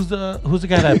 Who's the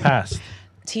guy that passed?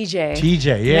 TJ.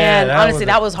 TJ, yeah. Man, that honestly, was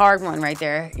that was hard one right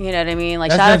there. You know what I mean?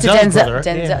 Like, That's shout out to Denzel's Denzel.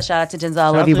 brother, right? Yeah. Shout out to Denzel. I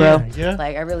love out you, to bro. him, yeah.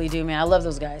 Like, I really do, man. I love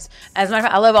those guys. As a matter of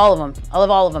fact, I love all of them. I love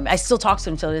all of them. I still talk to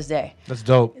them till this day. That's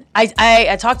dope.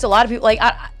 I talk to a lot of people. Like,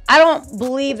 I don't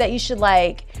believe that you should,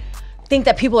 like, think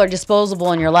that people are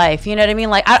disposable in your life. You know what I mean?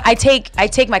 Like, I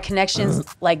take my connections,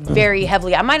 like, very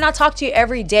heavily. I might not talk to you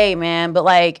every day, man, but,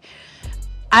 like,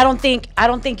 I don't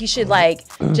think you should like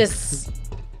just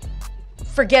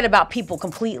forget about people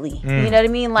completely. You know what I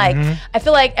mean? Like I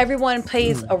feel like everyone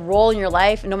plays a role in your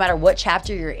life no matter what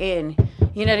chapter you're in.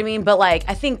 You know what I mean? But like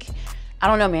I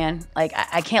don't know, man. Like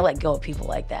I can't let go of people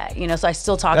like that. You know, so I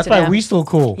still talk That's to why them. we still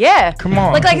cool. Yeah. Come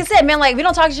on. Like I said, man, like we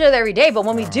don't talk to each other every day, but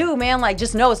when we do, man, like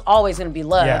just know it's always gonna be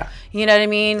love. Yeah. You know what I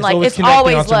mean? Like always it's connecting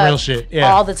always on some love. real shit.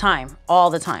 Yeah. All the time. All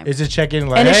the time. It's just check in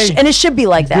like, and hey. it should be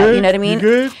like that. good? You know what I mean? You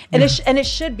good? And it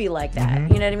should be like that.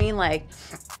 You know what I mean? Like,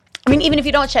 I mean, even if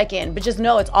you don't check in, but just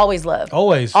know it's always love.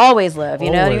 Always. Always love.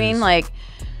 You know what I Always. mean? Like,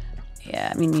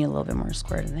 yeah. I mean, you need a little bit more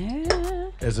squirt in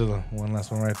there. Is it one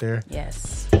last one right there?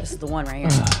 Yes, this is the one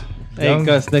right here. Hey, Young-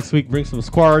 Gus, next week bring some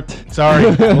squirt. Sorry,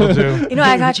 we'll do. You know,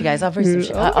 I got you guys. I'll bring some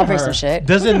shit. I'll bring some shit.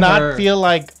 Does it not feel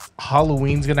like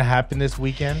Halloween's gonna happen this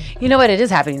weekend? You know what? It is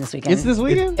happening this weekend. It's this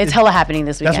weekend? It's hella happening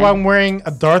this weekend. That's why I'm wearing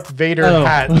a Darth Vader Oh.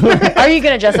 hat. Are you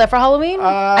gonna dress up for Halloween?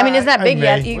 I mean, isn't that I big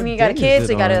yet? may. You got a day kid, is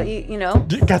so it you gotta, on? you know.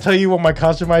 Can I tell you what my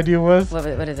costume idea was? What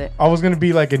is it? I was gonna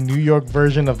be like a New York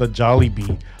version of the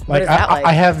Jollibee. Like is that like?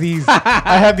 I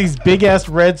have these big ass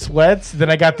red sweats. Then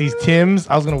I got these Tims.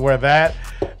 I was gonna wear that.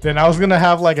 Then I was gonna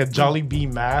have like a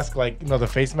Jollibee mask, like the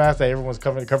face mask that everyone's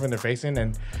covering their face in,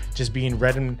 and just being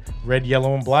red,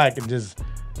 yellow, and black, and just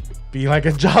be like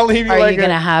a Jollibee. Are like you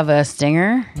gonna have a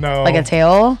stinger? No. Like a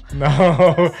tail? No,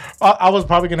 I was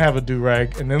probably gonna have a do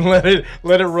rag and then let it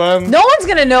run. No one's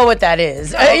gonna know what that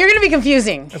is. You're gonna be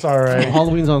confusing. It's all right.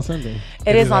 Halloween's on Sunday.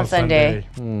 It is on Sunday.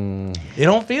 It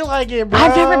don't feel like it, bro.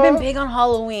 I've never been big on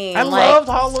Halloween. I Like, loved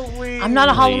Halloween. I'm not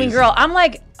a Halloween girl.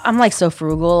 I'm like so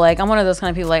frugal. Like I'm one of those kind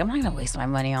of people. Like I'm not gonna waste my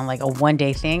money on like a one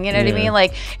day thing. You know what I Yeah. mean?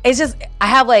 Like it's just I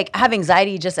have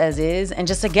anxiety just as is, and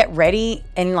just to get ready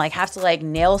and like have to like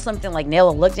nail something, like nail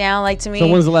a look down. Like to me, So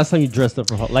when's the last time you dressed up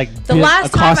for like the did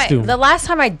last a costume? the last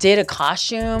time I did a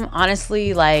costume,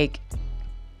 honestly, like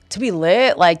to be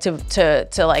lit, like to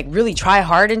like really try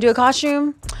hard and do a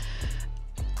costume.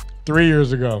 3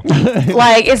 years ago.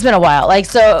 Like it's been a while, like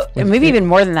so maybe even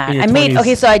more than that. in your I made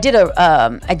 20s. so I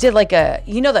did like a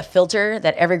the filter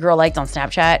that every girl liked on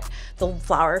Snapchat, the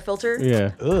flower filter.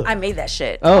 yeah. I made that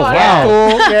shit. Oh, wow.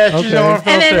 Cool. Yeah, she's Okay. on And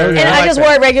then filter. and I like just that.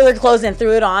 wore regular clothes and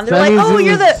threw it on. They're That like, means "Oh, it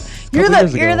you're was the couple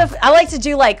years you're ago. the." I like to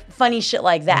do like funny shit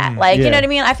like that. Like you Yeah. know what I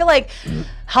mean? I feel like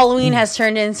Halloween has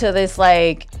turned into this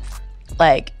like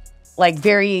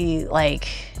very like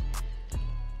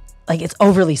it's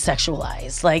overly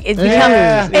sexualized. Like it's become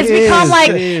Yeah, it's it become is. like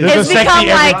It is. There's it's a sexy become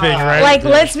like everything, right? like Yeah.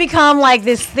 let's become like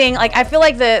this thing. Like I feel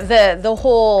like the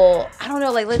whole I don't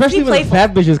know, like let's Especially be with the playful.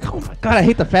 fat bitches. Oh my god, I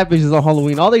hate the fat bitches on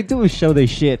Halloween. All they do is show their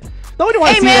shit. Nobody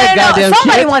wants Hey to see that man, goddamn no,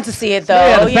 somebody shit. wants to see it though.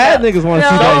 Yeah, the you fat know. niggas wanna see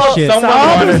that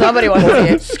shit. Somebody wants to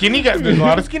see it. Skinny guys. There's a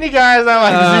lot of skinny guys. I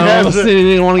like to see I that.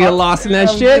 didn't want to get lost in that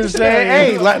I'm shit. just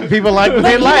saying, hey, people like what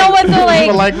they you know like. what, though, like-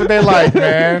 People like what they like,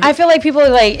 man. I feel like people are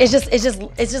like it's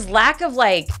just lack of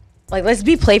like like let's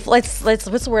be playful. Let's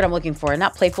what's the word I'm looking for?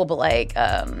 Not playful, but like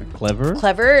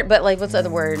clever. But like what's the other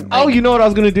word? Oh, Like, you know what I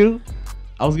was gonna do?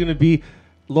 I was gonna be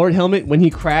Lord Helmet when he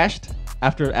crashed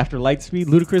after light speed,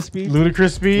 ludicrous speed.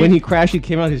 Ludicrous speed. When he crashed, he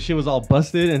came out. His shit was all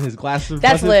busted, and his glasses. Were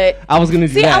That's busted. lit. I was gonna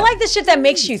do See, that. I like the shit that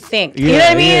makes you think. You Yeah, know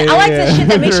what I mean? yeah, I like yeah. the shit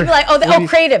that makes you be like,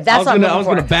 creative. That's what I'm I was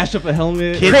looking gonna for. bash up a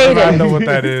helmet. Kids creative. do not know what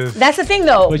that is. That's the thing,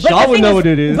 though. But the y'all would thing know what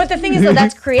it is. But the thing is, though,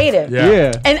 that's creative. Yeah.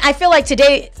 Yeah. And I feel like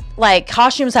today, like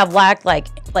costumes have lacked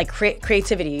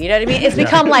creativity. You know what I mean? It's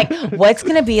become like, what's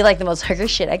gonna be like the most hooker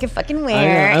shit I can fucking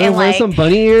wear? I'm gonna wear like, some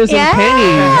bunny ears yeah, and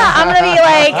panties. I'm gonna be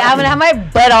like, I'm gonna have my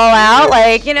butt all out,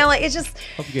 like you know, like it's just.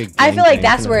 Hope you get I feel like gangbanged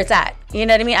that's tonight. where it's at. You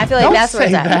know what I mean? I feel like Don't that's where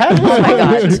it's say at. that. Oh my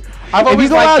gosh. I've always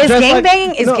go out liked. Is Just like-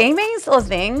 gangbanging no. still a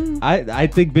thing? I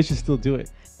think bitches still do it.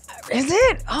 Is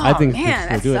it? Oh I think man,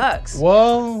 that bitches do it. sucks.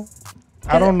 Well,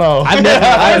 I don't know. I've never-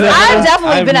 I've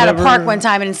definitely been at a never- park one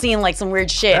time and seen like some weird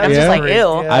shit. I'm That's just like, great. ew.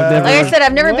 Yeah. I've never. Like I said,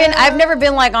 I've never What?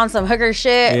 been like on some hooker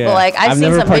shit, Yeah. but like I've seen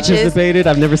never some bitches. participated.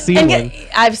 I've never seen And one.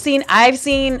 I've seen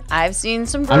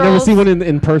some girls. I've never seen one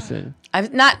in person.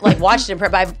 I've not like watched it,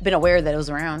 but I've been aware that it was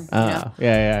around. You know?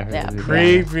 Yeah. Yeah.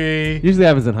 Creepy. Usually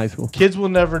happens in high school. Kids will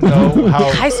never know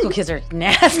how High school kids are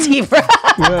nasty, bro.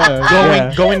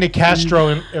 going to Castro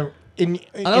in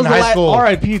That was high school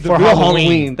R.I.P. The for real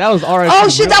Halloween. That was R.I.P. Oh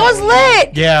shit, that was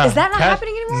lit. Yeah. Is that not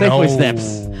happening anymore? Safeway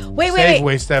steps. Wait.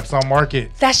 Safeway steps on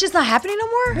Market. That's just not happening no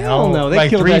more. Hell no, they like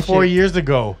killed 3-4 that shit. years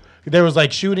ago. There was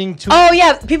like shooting. Oh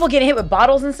yeah, people getting hit with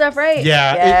bottles and stuff, right?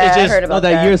 Yeah, yeah. it just- I heard about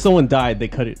that year someone died. They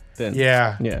cut it then.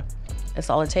 Yeah. Yeah. That's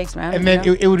all it takes, man. And then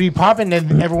you know? it would be popping,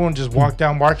 and everyone just walked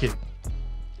down Market.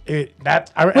 Which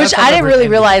I didn't really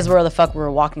realize where the fuck we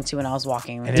were walking to when I was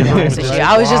walking. To be everyone honest was with you. just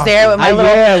I was just there with my walking.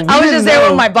 little. Yeah, we I was didn't just there know.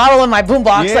 with my bottle and my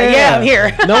boombox. Like, yeah, I'm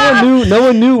here. No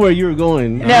one knew where you were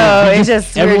going. No, it's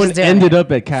just we were everyone just doing ended it.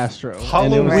 up at Castro. and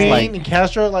it was Halloween like, in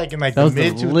Castro, like in like that the was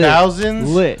mid lit.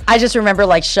 2000s. Lit. I just remember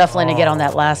like shuffling to get on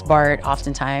that last BART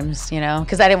oftentimes, you know,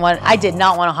 because I did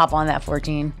not want to hop on that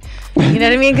 14. You know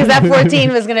what I mean? Because that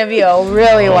 14 was gonna be a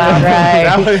really wild ride.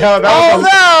 That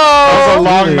was a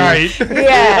long Really? night.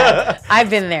 Yeah, I've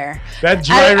been there. That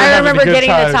driver I having a remember good getting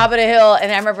to time. the top of the hill,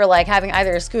 and I remember like having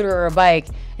either a scooter or a bike,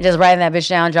 and just riding that bitch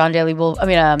down John Daly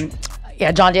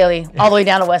John Daly, all the way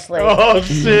down to Westlake. Oh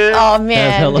shit! Oh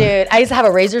man, hella- dude! I used to have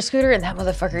a Razor scooter, and that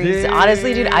motherfucker used to,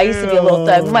 honestly, dude, I used to be a little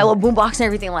thug with my little boombox and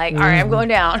everything. Like, all right, I'm going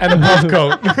down, And a puff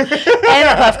coat. and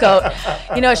a puff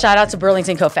coat. You know, shout out to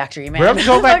Burlington Coat Factory, man. Burlington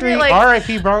Coat Factory. Like,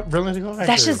 R.I.P. Burlington Coat Factory.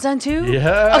 that shit's done too.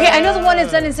 Yeah. Okay, I know the one is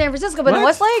done in San Francisco, but in What?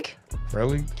 Westlake,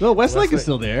 Really? No, Westlake is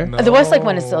still there. No. The Westlake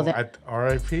one is still there.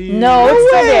 R.I.P. no, it's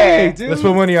still there. dude. Let's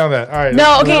put money on that. All right.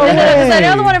 No, okay, no, because I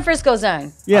know the way. one in Frisco's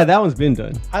done. Yeah, that one's been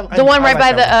done. The one right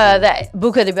by the that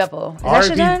Buca de Beppo. Is that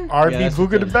shit done? R.B. Yeah, that's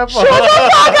Buca de done. Beppo.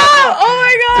 Oh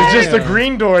my god! It's just a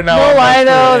green door now. No on lie that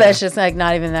though, street. that's just like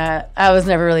not even that. I was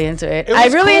never really into it. It I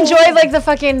was really cool. enjoyed like the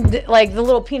fucking like the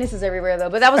little penises everywhere though,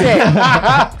 but that was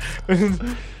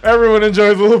it. Everyone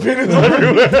enjoys little penis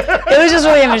everywhere. It was just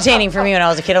really entertaining for me when I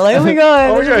was a kid. I'm like, oh my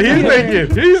god. Oh my god, he's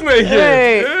naked. He's naked.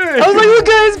 Hey. Hey. I was like, look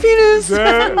guys, penis.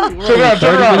 Turn around, turn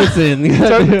 30 around. minutes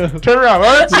in. Turn around.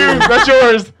 Oh, that's you. That's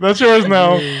yours. That's yours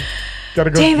now. Gotta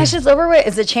go. Damn, that shit's over with.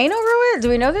 Is the chain over with? Do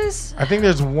we know this? I think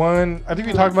there's one. I think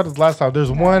we talked about this last time.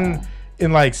 There's one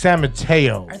in like San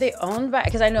Mateo. Are they owned by?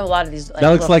 Because I know a lot of these. Like, That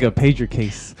looks like a pager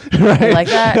case, right? like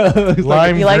that? Looks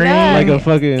Lime You like green. that? like a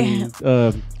fucking.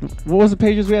 What was the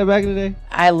pagers we had back in the day?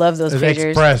 I love those There's pagers.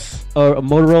 Express. Or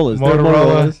Motorola's. They're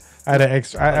Motorola. I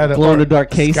had a Glow in the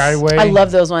dark case. Skyway. I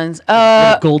love those ones.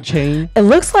 Gold chain. It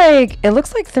looks like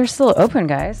they're still open,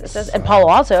 guys. It says in Palo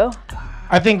Alto.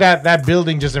 I think that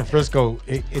building just in Frisco,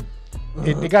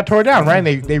 it got torn down, right?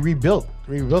 And they rebuilt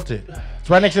it. It's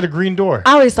right next to the green door.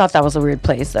 I always thought that was a weird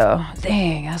place, though.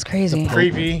 Dang, that's crazy.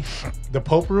 Creepy. The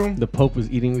Pope room. The Pope was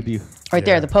eating with you. Right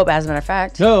there, the Pope, as a matter of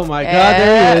fact. Oh my God! Yeah,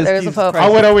 There he is. there's the Jesus Pope. Christ. I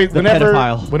would always, The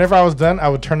pedophile. whenever I was done, I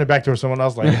would turn it back to someone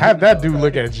else. Like, have that dude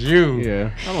look at you.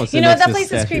 Yeah. I don't sit You know, next that to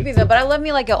place is statue. creepy though, but I love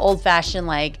me like an old fashioned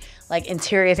like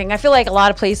interior thing. I feel like a lot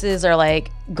of places are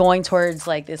like going towards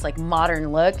like this like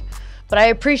modern look. But I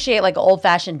appreciate like an old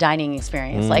fashioned dining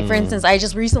experience. Like for instance, I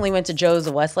just recently went to Joe's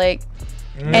of Westlake.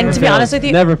 And to be honest with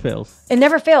you, Never fails. it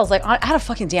never fails. Like I had a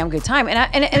fucking damn good time, and I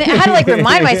had to like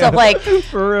remind myself, like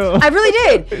For real. I really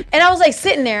did. And I was like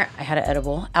sitting there. I had an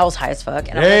edible. I was high as fuck,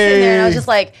 and I was like, sitting there, and I was just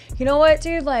like, you know what,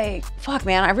 dude? Like, fuck,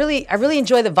 man. I really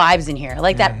enjoy the vibes in here,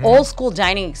 like that old school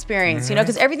dining experience. You know,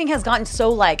 because everything has gotten so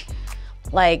like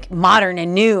modern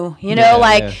and new. You know,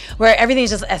 Yeah, yeah. where everything's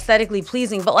just aesthetically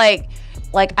pleasing, but like.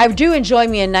 like I do enjoy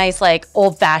me a nice like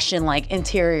old fashioned like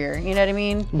interior. You know what I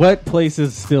mean? What place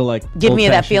is still like Give me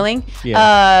that old-fashioned? feeling.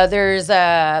 Yeah. There's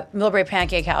Millbrae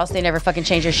Pancake House. They never fucking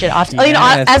change their shit off. You know,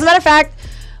 Yes. as a matter of fact,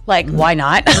 like why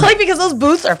not? Like because those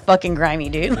booths are fucking grimy,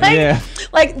 dude. Like, Yeah.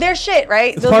 like they're shit,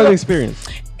 right? It's part of the experience.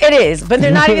 It is, but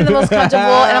they're not even the most comfortable.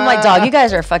 And I'm like, dog, you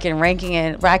guys are fucking racking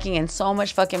in so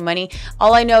much fucking money.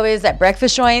 All I know is that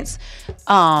breakfast joints,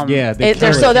 Yeah, they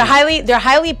they're kill it.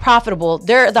 highly profitable.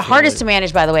 They're the hardest to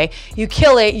manage, by the way. You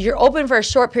kill it. You're open for a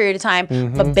short period of time,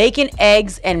 Mm-hmm. but bacon,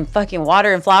 eggs, and fucking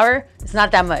water and flour, it's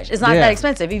not that much. It's not Yeah. that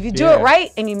expensive. If you do Yeah. it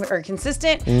right and you are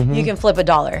consistent, you can flip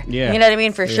 $1. Yeah. You know what I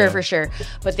mean? For sure, Yeah. for sure.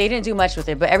 But they didn't do much with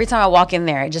it. But every time I walk in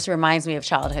there, it just reminds me of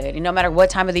childhood. And no matter what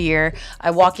time of the year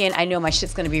I walk in, I know my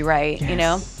shit's gonna be right. You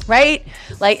know, right?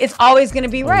 Like it's always gonna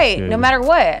be right, Okay. no matter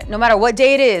what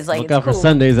day it is. Like Look it's out for cool.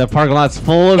 Sundays. That parking lot's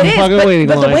full of It is, fucking waiting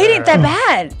but the line. wait ain't that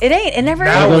bad. It ain't. It never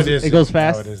Now is. it isn't. it goes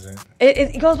fast. No, it isn't.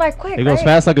 It goes by quick. It goes right?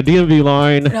 fast like a DMV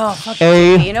line. No, fuck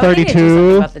DMV. You know, we need to do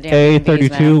something about the damn DMVs,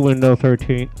 A32, man. window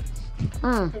 13.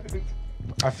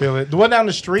 I feel it. The one down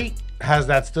the street has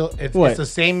that still. It's What? the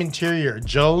same interior.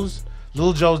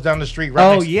 Little Joe's down the street. Right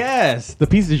Oh, next- yes. The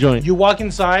pizza joint. You walk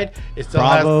inside, it still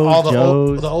Bravo, has all the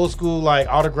Joe's. old school like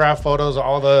autograph photos of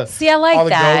all the See, I like all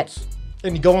the that. goats.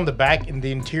 And you go in the back, and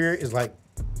the interior is like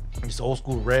this old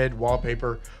school red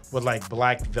wallpaper with like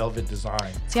black velvet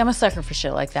design. See, I'm a sucker for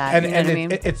shit like that. And You know what I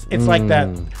mean? it's like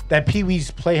that Pee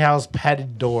Wee's Playhouse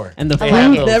padded door. And the I food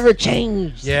like those. never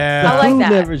changed. Yeah. The I like food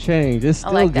that. never changed. It's I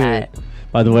still like good. that.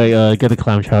 By the way, get the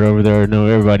clam chowder over there. No,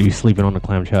 everybody's sleeping on the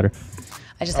clam chowder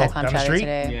I just had Oh, clam down the chowder street?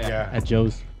 today. Yeah. at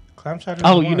Joe's. Clam chowder.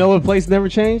 Oh, you know what place never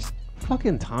changed?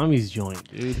 Fucking Tommy's joint,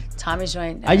 dude. Tommy's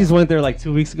joint. I just went there like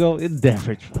 2 weeks ago. It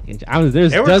never fucking.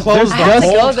 There's They were dust, closed there's the I have to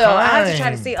whole go though. I have to time.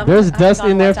 try to see. There's I haven't dust gone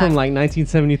in a there long from time. like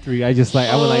 1973. I went like,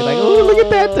 oh, look at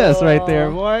that dust right there,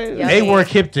 boy. Yeah. They work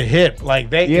hip to hip. Like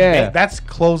Yeah. that's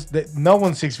close. No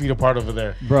one's 6 feet apart over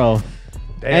there. Bro.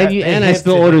 They And I hip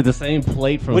still to hip. ordered the same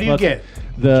plate from. What do you fucking- get?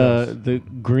 The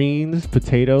greens,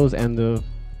 potatoes, and the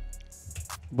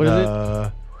what is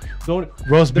it? Don't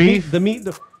Roast the beef. meat, the meat.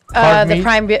 The, Pardon The me?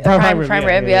 prime rib. Prime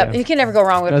rib, Yep. yeah. You can never go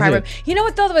wrong with That's prime it. rib. You know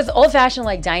what though? With old fashioned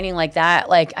like dining like that,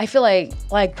 like I feel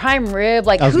like prime rib.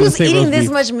 Like I was gonna who's say eating roast this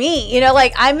beef. much meat? You know,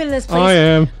 like I'm in this place. I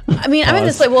am. I mean, I'm in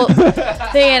this Pause. like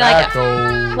thing like.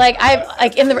 Tacos. Like I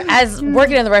like as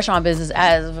working in the restaurant business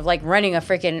as like running a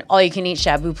freaking all you can eat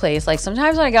shabu place. Like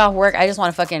sometimes when I get off work, I just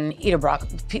want to fucking eat a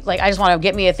broccoli. Like I just want to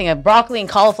get me a thing of broccoli and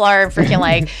cauliflower and freaking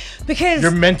like because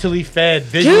You're mentally fed.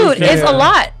 Visually dude, fed. it's a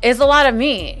lot. It's a lot of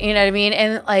meat. You know what I mean?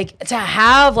 And like to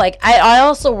have like I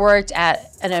also worked at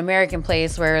an American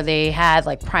place where they had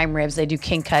like prime ribs. They do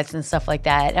king cuts and stuff like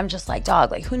that. And I'm just like, dog,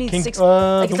 like who needs King-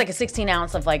 like it's like a 16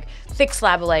 ounce of like thick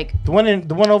slab of like The one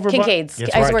over by- Kincaid's.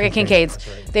 That's I used to right, work at Kincaid's. That's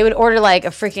right. They would order like a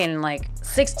freaking like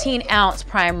 16 ounce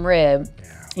prime rib.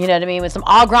 You know what I mean? With some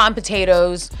au gratin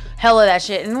potatoes, hella that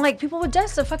shit. And like people would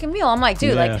dust a fucking meal. I'm like,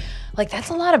 dude, Yeah. like that's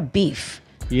a lot of beef.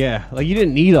 Yeah, like you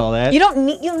didn't need all that. You don't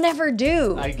need, you never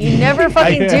do. I- You never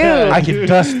fucking do. I could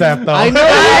dust that though. I know.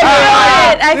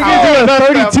 I You feel can it. do a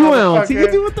Dust that 32 ounce. You motherfucker.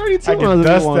 can do a 32 I can ounce if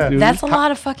dust you want that. to. That's a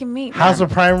lot of fucking meat, man. House of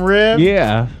Prime Rib.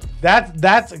 Yeah.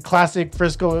 That's a classic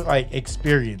Frisco like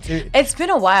experience. It's been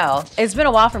a while. It's been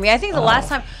a while for me. I think the last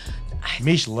time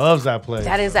Mish loves that place.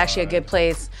 that is actually a good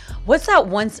place. What's that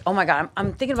one? Oh my god,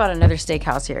 I'm thinking about another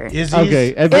steakhouse here. Izzy's.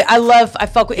 Okay. I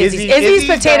fuck with Izzy's. Izzy's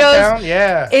potatoes. downtown?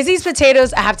 Yeah. Izzy's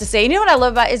potatoes, I have to say. You know what I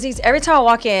love about Izzy's? Every time I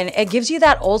walk in, it gives you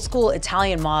that old school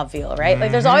Italian mob feel, right?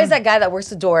 Like there's always that guy that works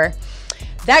the door.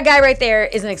 That guy right there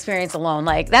is an experience alone.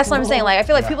 Like that's what I'm saying. Like I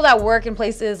feel like people that work in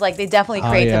places, like they definitely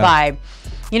create the yeah. vibe.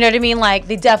 You know what I mean? Like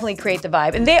they definitely create the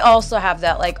vibe. And they also have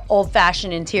that like old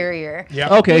fashioned interior.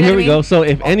 Yeah. Okay, You know here what we I go. mean? So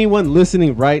if anyone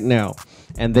listening right now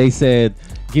and they said,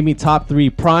 give me top 3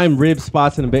 prime rib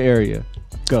spots in the Bay Area,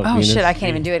 go. Oh Venus. shit, I can't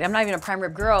even do it. I'm not even a prime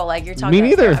rib girl. Like you're talking Me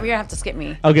neither. You're gonna have to skip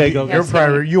me. Okay, go. You're Yes.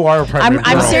 prime. You are a prime.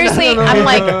 I'm girl. seriously I'm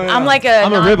like a I'm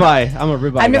a non- ribeye. I'm a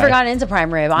ribeye. I've never guy. gotten into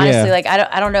prime rib. Honestly, Yeah. like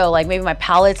I don't know. Like maybe my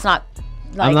palate's not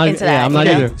like I'm not- into yeah, that. I'm you not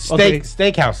know? either. Okay.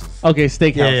 Steakhouses. Okay,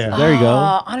 steakhouse. Yeah. There you go.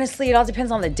 Honestly, it all depends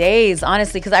on the days.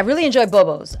 Honestly, because I really enjoy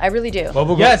Bobos. I really do.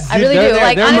 Bobo Yes. I really They're do. there.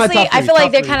 Like They're in my honestly, top I three, feel like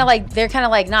top they're three. kind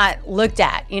of like not looked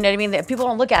at. You know what I mean? That people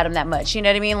don't look at them that much. You know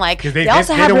what I mean? Like Because they they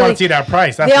also don't have want really to see that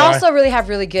price. That's they why. also really have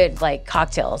really good like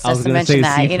cocktails. I was Just to gonna mention say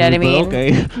that. You know what I mean?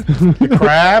 seafood, but okay.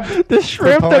 crab. The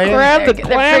shrimp, the They're- crab, the They're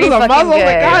clams, pretty the fucking mussels. good.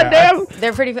 Like, goddamn.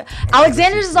 They're pretty.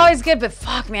 Alexander's is always good, but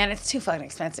fuck, man, it's too fucking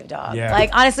expensive, dog. Yeah. Like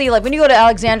honestly, like when you go to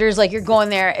Alexander's, like you're going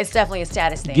there, it's definitely a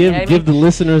status thing. you know what I Give mean? the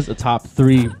listeners a top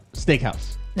 3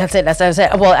 steakhouse. That's it. That's what I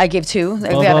said. Well, I gave 2. We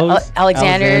have Bobos,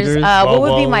 Alexander's. Alexander's, What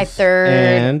would be my Bobos, third?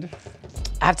 And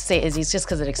I have to say Izzy's just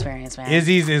because of the experience, man.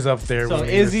 Izzy's is up there. So with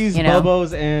me. Izzy's, You know?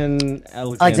 Bobo's, and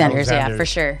Alexander's, yeah, Alexander's. for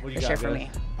sure. What do For you sure got, for Gus? me.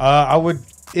 I would.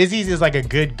 Izzy's is like a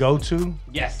good go-to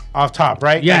Yes. off top,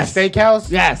 right? Yes. Like steakhouse.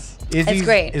 Yes. Izzy's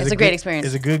great. is It's a great good- experience.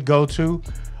 Is a good go-to.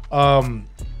 I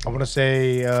want to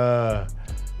say,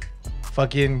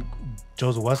 fucking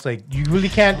Joseph Westlake. You really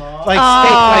can't like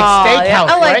steakhouse. Yeah,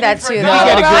 I like right? that too. You though.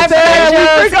 get a good I steak.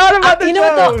 Joe's. forgot about the You know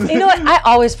what? Though? Joe's. You know what? I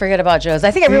always forget about Joe's. I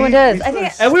think everyone does. I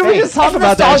think And we were just talking it's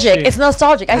about that nostalgic. shit. It's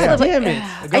nostalgic. I used to Damn live.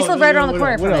 it. I used to live right around the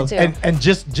corner What from it else? too. And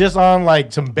just on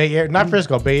like some Bay Area, not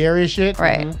Frisco, Bay Area shit.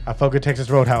 Right. I fuck with Texas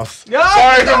Roadhouse. Yeah,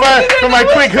 Sorry for my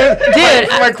quick hood. Dude,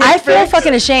 for my quick I feel fix.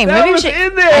 fucking ashamed. That Maybe we was should.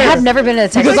 in there. I have never been to a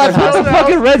Texas Because I put Roadhouse. the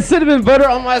fucking red cinnamon butter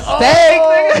on my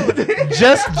steak.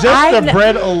 just I the kn-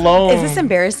 bread alone. Is this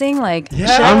embarrassing? Like, Yeah.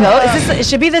 should I go? Is this? It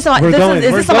should be this on. We're This going.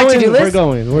 is this We're on my going. to-do We're list?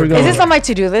 going. We're going. Is this on my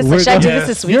to-do list? We're Should I do going. this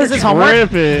this week? You're Is this homework?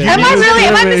 tripping. Am I really?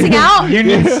 Am I missing out?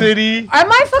 Union City.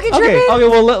 Am I fucking tripping? Okay,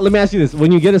 well, let me ask you this.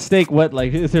 When you get a steak, what,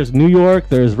 like, if there's New York,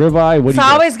 there's ribeye, what do So you I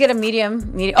get? always get a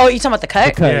medium. Oh, you talking about the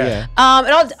cut? Cut, Yeah. yeah.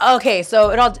 It all okay. So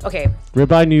it all okay.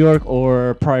 Ribeye, New York,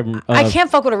 or prime? I can't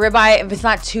fuck with a ribeye if it's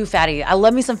not too fatty. I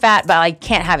love me some fat, but I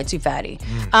can't have it too fatty.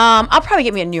 I'll probably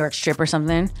get me a New York strip or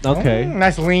something. Okay.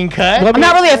 Nice lean cut. Well, I'm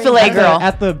not really a filet girl.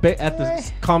 At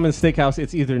the common steakhouse,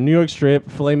 it's either New York strip,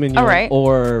 filet mignon, All right.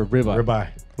 or ribeye. Ribeye.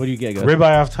 What do you get, guys?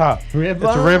 Ribeye off top. Ribeye. It's a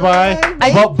ribeye.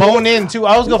 I- Bone in too.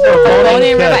 I was going for a bone Bone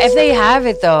in in cut. ribeye. If they have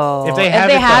it though. If they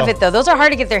have it, though. Those are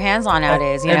hard to get their hands on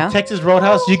nowadays. You And know. Texas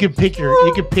Roadhouse, you could pick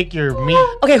your meat.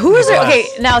 Okay, who is it? Yes.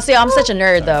 Okay, now see, I'm such a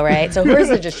nerd though, right? So who is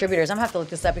the distributors? I'm gonna have to look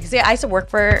this up because see, I used to work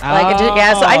for like so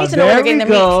I need to know where they're getting their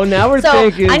meats. Now we're So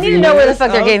thinking. I need to know where the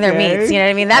fuck they're getting their Okay. meets. You know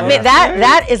what I mean?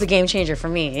 That is a game changer for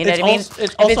me. You know what I mean? It's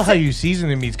If also how you season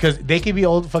the meats because they could be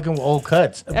old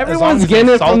cuts. As long Everyone's as getting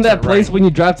it's it from that salted place right. when you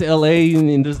drive to LA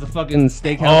and there's the fucking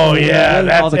steakhouse. Oh, yeah, and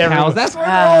that's all the everyone- cows. That's where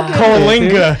they're all getting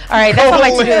it, Coalinga. All right, that's on my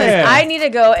to-do Yeah. list. I need to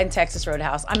go and Texas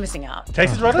Roadhouse. I'm missing out.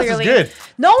 Texas Roadhouse Clearly. is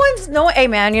good. Hey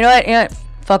man, you know what?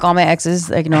 Fuck all my exes.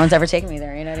 Like no one's ever taken me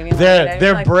there. You know what I mean?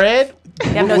 Their Like, bread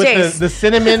have no with taste. the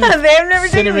cinnamon. They've never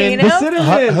taken me. You cinnamon- know?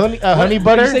 Cinnamon. honey Are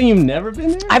butter. you saying you've never been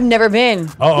there? I've never been.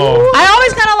 Uh-oh. I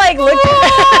always kind of like looked.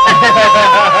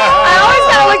 I always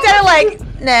kind of looked at it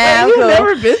like, nah, I'm You've cool.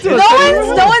 never been to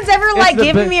a No one's ever like the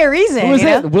giving be- me a reason. Who is you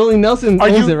know? it? Willie Nelson Are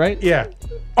owns you it, right? Yeah.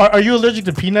 Are you allergic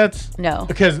to peanuts? No.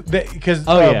 Because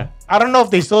Oh, yeah. I don't know if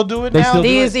they still do it They now. still do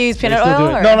They it. use They peanut still do oil.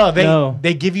 it. Or? No, No.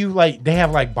 they give you they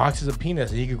have like boxes of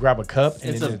peanuts and you can grab a cup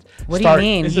and It's then a- just What do you start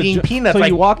mean? It's a eating jar- peanuts. so like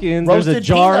you walk in, there's a roasted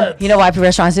jar. peanuts. You know why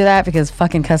restaurants do that? Because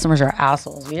fucking customers are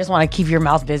assholes. We just want to keep your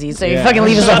mouth busy, so you Yeah. fucking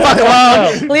leave us the fuck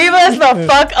alone. Leave us the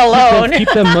fuck alone.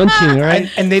 Keep them munching, right?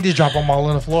 and they just drop them all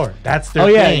on the floor. That's their Oh,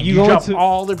 yeah, thing. you You go drop into-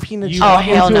 all their peanuts. you Oh walk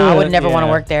hell into no! I a- would never want to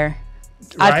yeah. work there.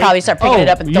 I'd Right? probably start picking it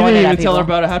up and you throwing didn't it at even tell people. her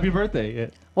about a happy birthday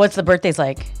yet. What's the birthdays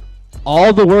like?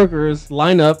 All the workers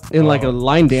line up in like a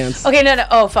line dance, Okay, no.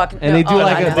 Oh fuck. and no, they do oh,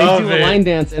 like no, a no. they Love do a it. line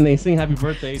dance and they sing happy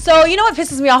birthday. So you know what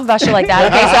pisses me off about shit like that?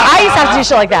 Okay, so I used to have to do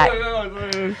shit like that.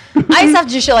 I used to have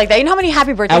to do shit like that. You know how many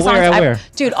happy birthday At where, songs? at where?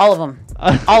 Dude, all of them.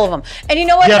 All of them. And you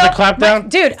know what? You have though? to clap down?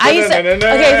 Dude, I used to. No, no,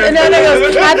 no, Okay, so no, no,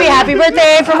 it goes, happy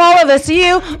birthday from all of us to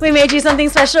you. We made you something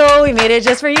special. We made it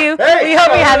just for you. Hey. We hope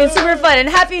you're having super fun and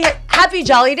happy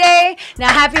jolly day. Now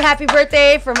happy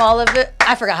birthday from all of the.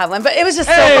 I forgot how it went, but it was just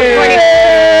so fucking funny.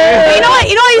 But you know what?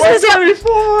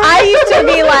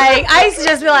 I used to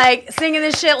just be like singing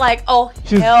this shit like, oh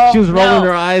she was, hell she was rolling no.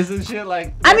 her eyes and shit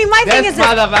like. I mean, my thing "This is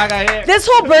that motherfucker here." this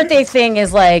whole birthday thing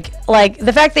is like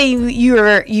the fact that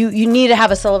you need to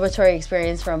have a celebratory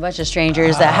experience from a bunch of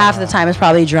strangers that half the time is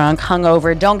probably drunk,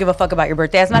 hungover, don't give a fuck about your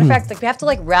birthday. As a matter of fact, like we have to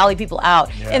like rally people out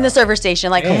in the server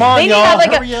station. Like, Come on, they need to y'all, have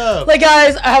like hurry up. like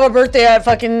guys, I have a birthday at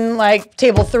fucking like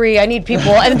table 3. I need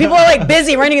people, and people are like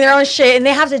busy running their own shit, and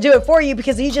they have to do it for you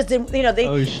because you just did, you know,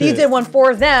 Oh, you shit. did one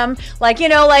for them, like you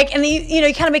know, like, and you know,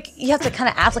 you have to kind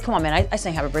of ask, like, come on, man, I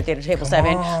sang happy birthday to table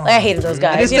 7. Like, I hated those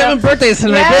guys. It's you know? 7 birthdays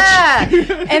tonight, Yeah,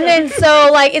 and then so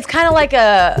like it's kind of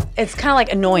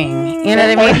like annoying. You know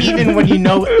what I Or mean? even when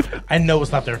I know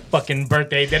it's not their fucking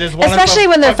birthday. That is one of Especially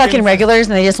some when they're fucking regulars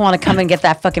and they just want to come and get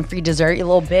that fucking free dessert, you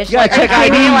little bitch. gotta Like, are you check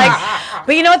kidding me? IDs. Like,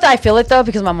 but you know what? I feel it though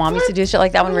because my mom used to do shit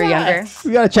like that when we were younger.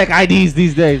 We gotta check IDs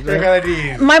these days. They're Right?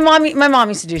 gonna do. My mom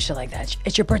used to do shit like that.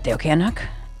 It's your birthday, okay, Anuk?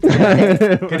 Get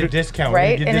a discount.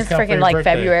 Right? Get a And it's discount for freaking your like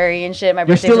birthday. February and shit. My You're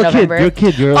birthday's still in a kid. November. You're a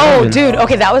kid. You're Oh, 11. dude.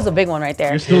 Okay, that was a big one right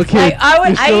there. You're still a kid. Like, You're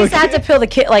I still a used to have kid.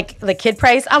 to pay the kid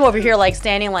price. I'm over here like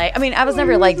standing like, I mean, I was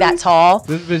never like that tall.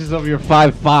 This bitch is over here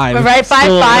 5'5". But right, 5'5".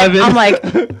 Still 11. I'm like,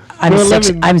 You're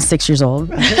 11. I'm 6 years old.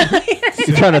 You're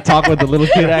She's trying to talk with the little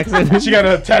kid accent. She got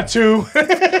a tattoo.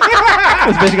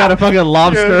 This bitch got a fucking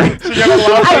lobster. She got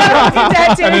a lobster. I got a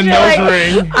tattoo. And a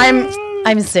You're nose ring.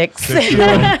 I'm 6.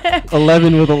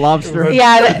 11 with a lobster.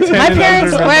 Yeah, my Ten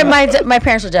parents, under- my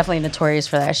parents were definitely notorious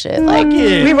for that shit. Like,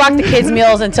 yeah. we rocked the kids'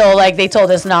 meals until like they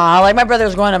told us nah. Like my brother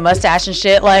was growing a mustache and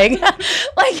shit. Like, like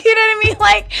you know what I mean?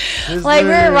 Like we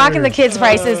were rocking the kids'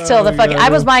 prices till the fucking. I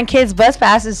was buying kids bus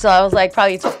passes till I was like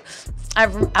probably. I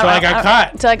got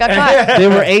caught. Till I got caught. They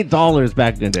were $8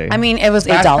 back in the day. I mean, it was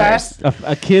Fast $8. pass?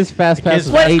 A kid's fast pass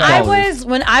was When $8.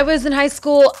 when I was in high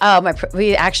school,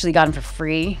 we actually got them for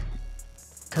free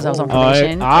because I was on All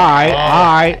probation.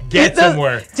 right. Get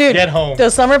somewhere. Dude, Get home.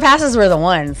 Those summer passes were the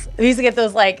ones. We used to get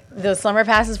those summer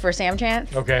passes for Sam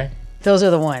Chance. Okay. Those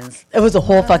are the ones. It was the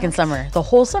whole fucking summer. The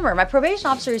whole summer. My probation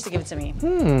officer used to give it to me.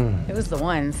 It was the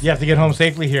ones. You have to get home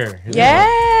safely here.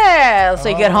 Yeah. So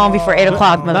you get home before 8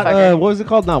 o'clock, motherfucker. What was it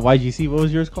called? Not YGC. What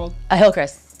was yours called? A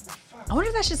Hillcrest. I wonder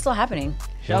if that shit's still happening.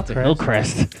 Shout out to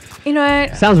Hillcrest. You know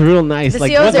what? Sounds real nice. The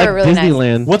like COs like are really nice.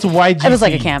 Disneyland. What's YGC? It was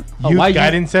like a camp. Youth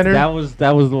Guidance Center? That was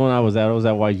the one I was at. I was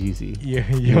at YGC.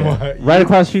 Yeah. Right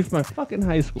across the street from my fucking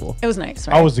high school. It was nice,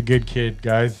 right? I was a good kid,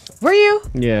 guys. Were you? I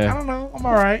Yeah. don't know. I'm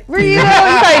all right. Were you? You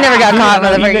probably never got caught,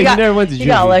 motherfucker. He never went to You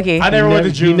got juvie. lucky. I never went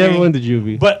to juvie. He never went to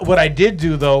juvie. But what I did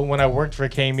do, though, when I worked for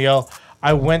KML,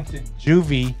 I went to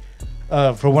juvie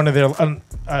for one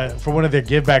of their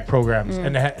give back programs,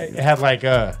 and it had like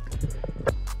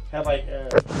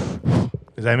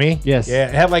is that me? Yes. Yeah,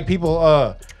 it had like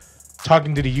people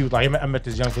talking to the youth. Like I met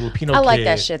this young Filipino I like kid.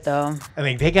 that shit though. I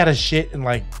think they got a shit in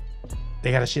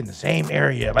the same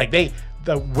area. Like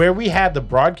where we had the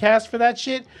broadcast for that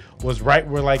shit was right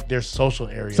where like their social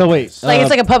area. So wait, was. Like it's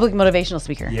like a public motivational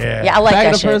speaker. Yeah. Yeah, I like back it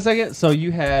that up for a shit. second. So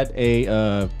you had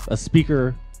a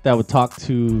speaker that would talk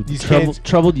to These kids.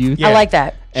 troubled youth. Yeah. I like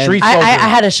that. And Street I soldier.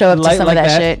 had to show up to some of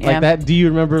that shit. Like Yeah. that. Do you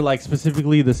remember like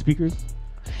specifically the speakers?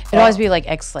 It'd always be like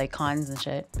cons and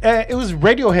shit. It was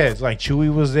Radioheads. Like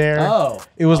Chewy was there. Oh.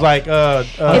 It was like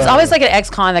It's always like an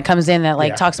ex-con that comes in that like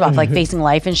Yeah. talks about like facing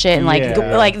life and shit and like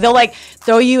Yeah. like they'll like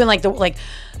throw you in like the like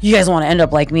you guys want to end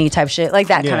up like me type shit like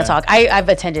that kind Yeah. of talk. I've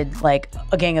attended like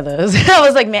a gang of those. I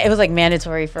was like it was like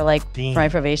mandatory for like Damn. for my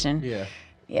probation. Yeah.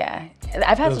 Yeah,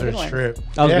 I've had those some are good ones. trip.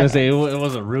 I was Yeah. gonna say it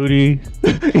wasn't Rudy.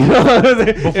 You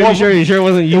know, you sure it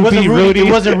wasn't It wasn't Rudy.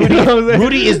 It wasn't Rudy. You know what I'm saying?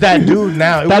 Rudy is that dude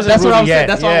now. It That's wasn't what I'm Rudy saying. yet.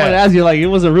 That's why I wanted to ask you. Like, it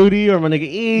wasn't Rudy or my nigga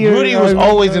E. Or, Rudy you know was what I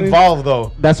mean? always involved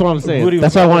though. That's what I'm saying. Rudy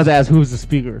That's was why I wanted always- to ask who's the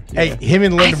speaker. Hey, Yeah. him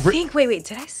and I Linda. think. Wait.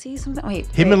 Did I see something? Wait.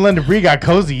 Him and Linda Bree got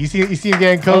cozy. You see him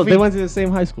getting Oh, cozy. they went to the same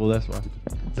high school. That's why. Is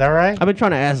that right? I've been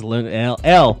trying to ask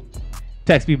L.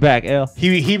 Text me back, L.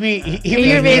 You're being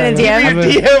in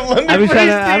DM? I've been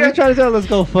trying to tell. Let's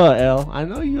go for L. I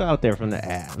know you out there from the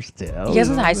app still. You guys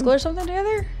went to high school or something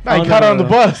together? I Oh, caught no, her on no, the no.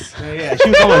 bus. Yeah, she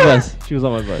was on my bus. She was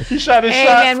on my bus. He shot his Hey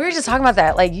shot. man, we were just talking about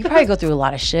that. Like you probably go through a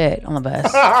lot of shit on the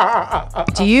bus.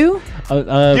 Do you? Give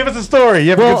us a story.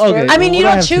 You have a well, good story? okay. I mean, you What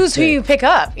I don't have to choose who say. you pick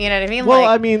up. You know what I mean? Well,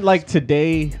 like, I mean, like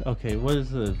today. Okay, what is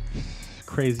the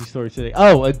crazy story today?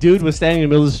 Oh, a dude was standing in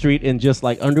the middle of the street in just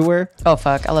like underwear. oh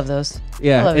fuck, I love those. I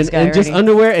Yeah, love this guy and just already.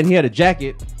 underwear, and he had a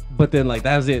jacket. But then, like,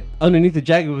 that was it. Underneath the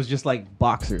jacket was just like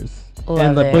boxers. Love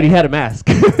and like, it. but he had a mask.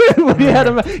 But he had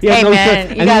a mask. Hey,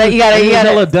 man, you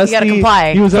gotta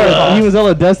comply. He was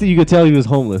hella dusty. You could tell he was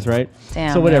homeless, right?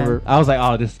 Damn, So whatever. man. I was like,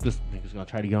 oh, this nigga's gonna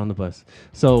try to get on the bus.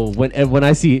 So when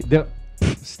I see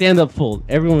stand up full,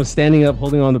 everyone was standing up,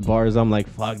 holding on the bars. I'm like,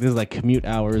 fuck. This is like commute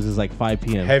hours. It's like 5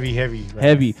 p.m. Heavy.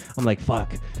 Heavy. I'm like,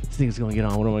 fuck. This nigga's gonna get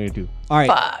on. What am I gonna do? All right.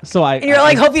 Fuck. So And you're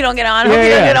like, hope you don't get on. Hope you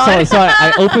don't get on. So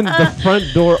I opened the front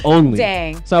door only.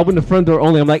 Dang. So I opened the front door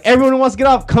only. I'm like, everyone who wants to get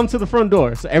off, come to the front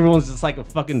door. So everyone's just like a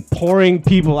fucking pouring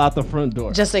people out the front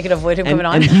door. Just so you could avoid him coming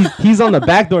on. And he's on the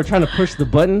back door trying to push the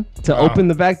button to open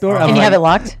the back door. I'm And you like, have it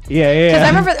locked? Yeah. Because I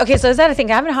remember, okay, so is that a thing?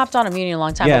 I haven't hopped on a Muni in a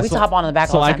long time, but we used to hop on in the back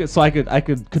so all the I time. could I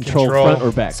could control Control. front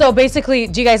or back. So basically,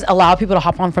 do you guys allow people to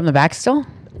hop on from the back still?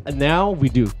 Now we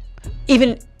do.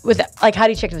 Even with, like, how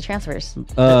do you check the transfers?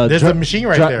 There's a machine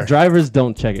right there. Drivers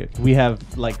don't check it. We have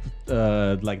like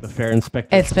the fare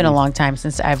inspector. It's been a long time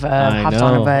since I've hopped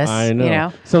on a bus. I know. You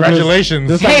know? So there's- Congratulations.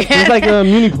 There's like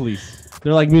Muni police.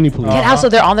 They're like Muni police. Get out, so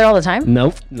they're on there all the time?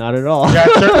 Nope, not at all. Yeah,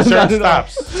 certain Not at all.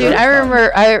 stops. Dude, I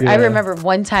remember. I Yeah. remember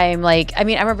one time. Like, I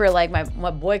mean, I remember like my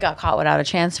boy got caught without a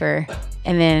transfer,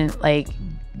 and then like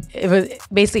it was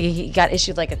basically he got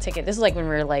issued like a ticket. This is like when we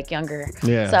were like younger.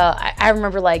 Yeah. So I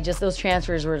remember like just those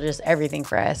transfers were just everything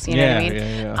for us. You know what I Yeah, mean?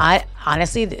 yeah. I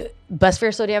honestly, the bus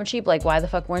fare so damn cheap. Like, why the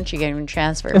fuck weren't you getting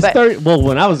transfer? It's 30, well,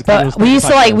 when I was a kid, it was But we used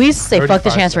to like 35 say fuck the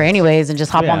 35 transfer cents. anyways and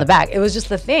just hop Yeah. on the back. It was just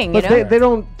the thing, you But know. they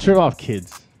don't trip off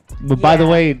kids. But by the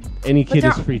way, any kid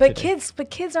is free. But today.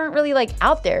 kids aren't really like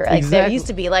out there like they used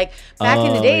to be. Like back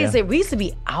in the days, we used to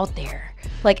be out there,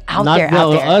 like out there.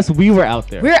 Us, we were out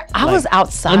there. I was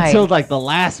outside until like the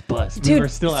last bus. Dude, we were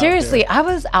still seriously, out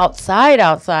there. I was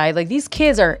outside. Like these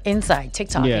kids are inside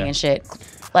TikToking and shit.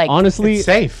 Like honestly, it's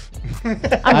safe. I'm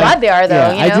glad they are though.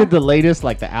 Yeah, you know? I did the latest,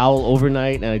 like the owl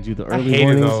overnight, and I do the early hated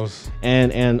mornings. those.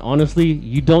 And honestly,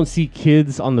 you don't see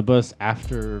kids on the bus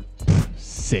after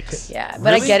 6. Yeah,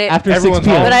 but I get it. After 6 Everyone's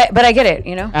p.m. home. But I get it.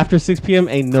 You know. After 6 p.m.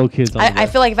 ain't no kids on the bus. I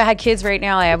feel like if I had kids right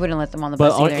now, I wouldn't let them on the But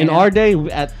bus either. in our day,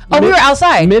 at we were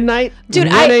outside. midnight, Dude,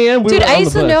 1 a.m. we were I on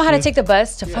used the to bus, know how to dude. take the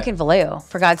bus to fucking Vallejo.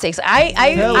 For God's sakes, I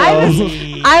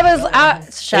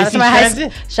was shout out AC to my high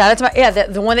Transit? shout out to my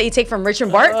the one that you take from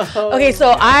Richmond Bart. Okay,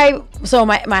 so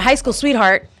my high school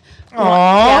sweetheart.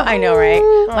 Yeah, I know, right?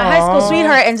 My high school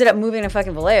sweetheart ended up moving to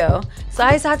fucking Vallejo, so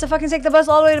I used to have to fucking take the bus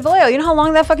all the way to Vallejo. You know how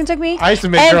long that fucking took me? I used to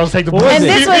make girls take the bus. And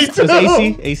this was It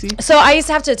was AC. so I used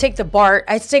to have to take the BART.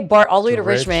 I used to take BART all the way to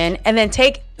Rich. Richmond, and then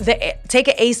take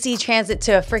an AC transit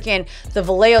to freaking the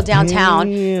Vallejo downtown.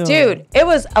 Damn. Dude, it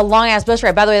was a long ass bus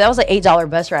ride. By the way, that was an $8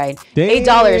 bus ride. $8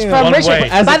 Damn. from One Richmond. way.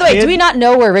 As By a the way, kid? do we not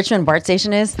know where Richmond BART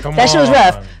station is? Come That shit was on.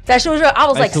 rough. That shit was rough. I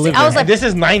was used to live like, there. This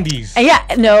is 90s. yeah,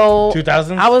 no.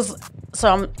 2000s? I was. So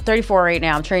I'm 34 right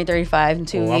now. I'm turning 35 in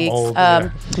 2 Oh, I'm weeks. old,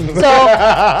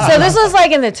 So this was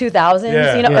like in the 2000s,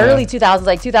 Yeah. you know, Yeah. early 2000s,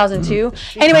 like 2002.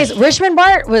 Anyways, Richmond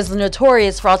BART was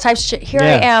notorious for all types of shit. Here I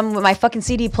Yeah. am with my fucking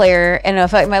CD player and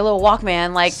my little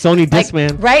Walkman, like Sony like,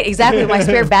 Discman. right? Exactly, with my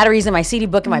spare batteries and my CD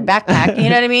book in my backpack. You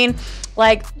know what I mean?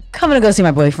 Like coming to go see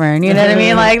my boyfriend. You know what I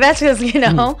mean? Like that's just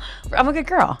I'm a good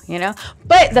girl. You know.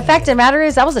 But the fact of the matter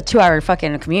is, that was a 2-hour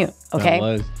fucking commute. Okay. It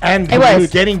was. And It was.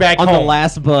 getting back On home. the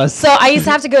last bus. So I used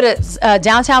to have to go to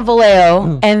downtown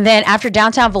Vallejo, and then after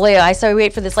downtown Vallejo, I started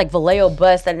wait for this like Vallejo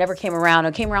bus that never came around.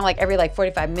 It came around like every like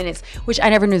 45 minutes, which I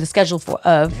never knew the schedule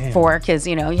for because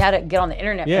you know you had to get on the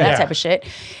internet for that Yeah. type of shit.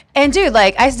 And dude,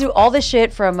 like I used to do all this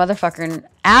shit for a motherfucking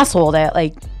asshole that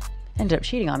like ended up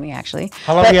cheating on me actually.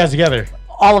 How long But were you guys together?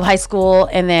 all of high school,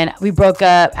 and then we broke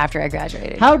up after I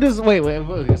graduated. How does wait?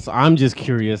 So I'm just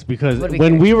curious because What are we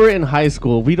when curious? we were in high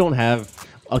school, we don't have.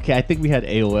 Okay, I think we had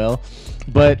AOL,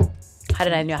 but How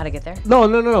did I know how to get there?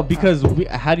 no. Because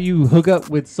how do you hook up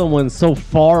with someone so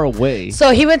far away?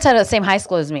 So he went to the same high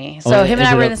school as me. So Oh, him and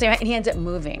I ended were in up- the same, and he ended up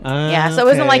moving. Yeah. So it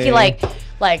wasn't like he Okay.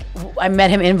 like I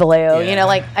met him in Vallejo. You Yeah. know,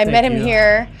 like I met him you.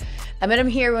 here. I met him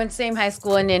here. We went to the same high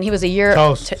school, and then he was a year.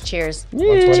 Toast. Cheers.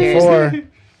 124.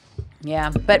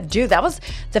 Yeah, but dude, that was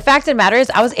the fact of the matter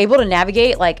is I was able to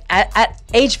navigate like at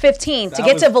age 15 to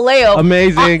get was to Vallejo.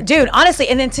 amazing. Dude, honestly,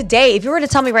 and then today, if you were to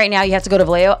tell me right now you have to go to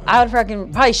Vallejo, I would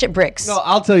fucking probably shit bricks. No,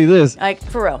 I'll tell you this: Like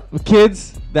for real.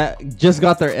 kids that just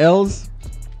got their L's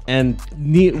and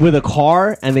need with a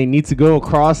car, and they need to go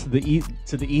across the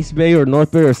to the East Bay or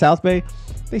North Bay or South Bay,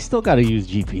 they still got to use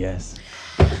GPS.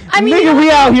 I mean, Nigga, we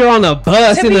out here on a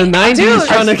bus to in the be- 90s dude,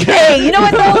 trying to hey, you know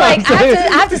what though? Like I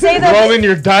have to say though, Rolling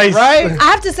your dice. Right? I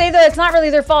have to say though, it's not really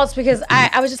their fault. It's because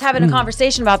I was just having a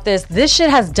conversation about this. This shit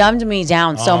has dumbed me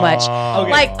down so much. Okay.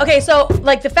 Like, okay, so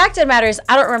like the fact of the matter is,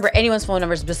 I don't remember anyone's phone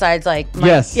numbers besides like. My,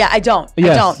 Yes. Yeah, I don't.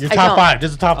 Yes. I don't. Your I top don't. 5.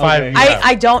 This is the top 5. Okay. you have.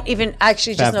 I don't even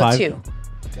actually just Fab know five? 2.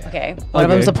 Okay, one of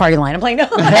Okay. them's a party line. I'm playing no.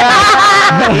 Easy.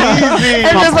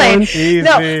 I'm just like, Easy.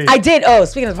 no, I did. Oh,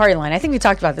 speaking of the party line, I think we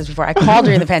talked about this before. I called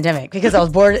during the pandemic because I was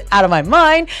bored out of my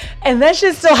mind, and that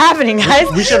shit's still happening, guys.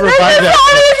 We should That revive shit's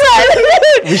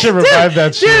that happening. We should revive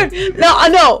that shit. Dude,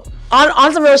 no.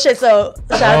 On some real shit. So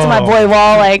shout out to my Oh. boy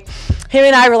Wall. Like him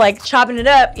and I were like chopping it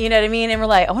up. You know what I mean? And we're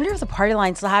like, I wonder if the party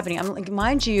line's still happening. I'm like,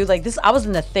 mind you, like this. I was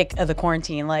in the thick of the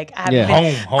quarantine. Like I haven't Yeah.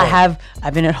 been. Home.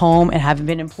 I've been at home and haven't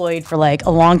been employed for like a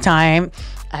long time.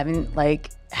 I haven't like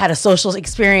had a social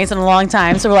experience in a long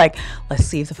time. So we're like, let's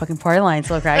see if the fucking party line's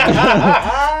still cracking.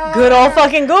 Good old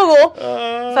fucking Google.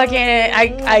 Fucking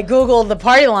I Googled the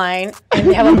party line and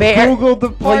they have a bear. Googled the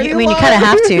Well, party I mean, you line. kind of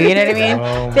have to. You know what I mean?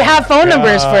 Oh They have phone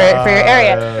numbers for your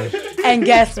area. And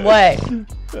guess what?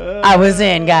 I was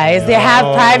in, guys. They have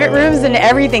private rooms and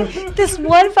everything. This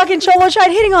one fucking cholo tried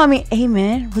hitting on me. Hey,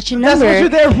 man, what's your That's number? what you're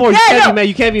there for. Yeah, you can't no. be mad.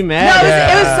 You can't be No,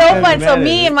 mad. it was so Can't fun. be So mad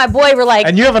me at and my boy were like,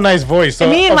 And you have a nice voice, so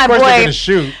me and of my course boy, they're gonna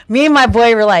shoot. me and my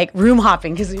boy were like room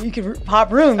hopping because you could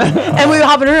hop rooms, and we would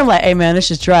hop in a room like, "Hey man, let's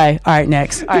just try. All right,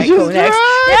 next. All right, cool, next."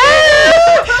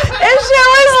 Yeah, this shit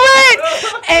was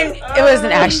lit, and it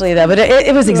wasn't actually though, but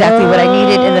it was exactly what I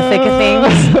needed in the thick of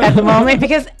things at the moment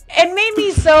because it made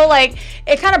me so like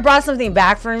it kind of brought something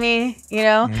back for me, you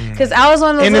know, because I was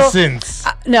one of those Innocence.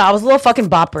 no, I was a little fucking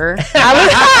bopper. I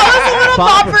was a a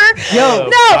bopper. Yo,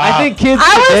 no. I think kids.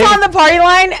 I today, was on the party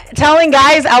line telling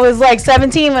guys I was like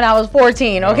 17 when I was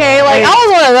 14. Okay, like I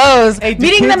was one of those. Hey, do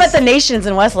meeting them kids- at the Nations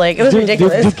in Westlake. It was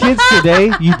ridiculous. Do kids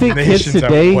today? You think kids Nations at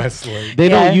today? Westlake. They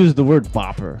Yeah. don't use the word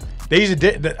bopper. They use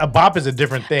a bop is a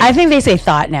different thing. I think they say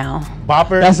thought now.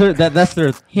 Bopper. That's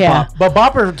their Yeah. but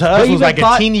bopper to us was like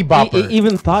a teeny bopper.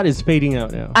 Even thought is fading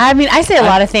out now. I mean, I say a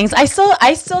lot of things. I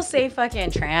still say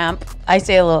fucking tramp. I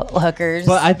say a little hookers.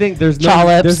 But I think there's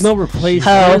Trollops. no replacement.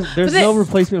 Ho. There's But no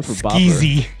replacement for bopper.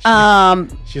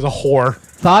 Skeezy. She's a whore.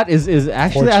 Thought is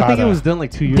actually I think it Horchata. was done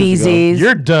like 2 years BZs.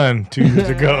 You're done 2 years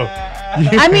ago.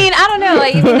 I mean, I don't know.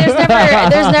 Like, I mean,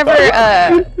 there's never.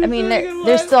 I mean,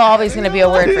 there's still always gonna be a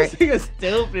word for it. This is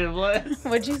stupid. What?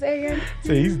 What'd you say again?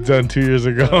 So he's done 2 years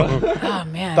ago. Oh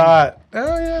man. Thought.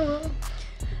 Oh yeah. Well.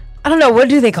 I don't know. What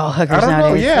do they call hookers I don't know.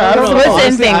 nowadays? Yeah, I don't know. What's the in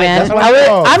Honestly, thing, man? that's what I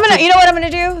know. I'm gonna. You know what I'm gonna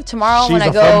do tomorrow when She's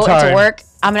I a go fun into time. work?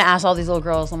 I'm gonna ask all these little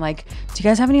girls. I'm like, do you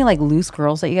guys have any like loose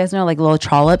girls that you guys know, like little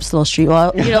trollops, little street,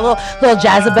 little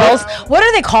Jezebels? What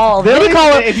are they called? What do you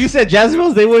call them? If you said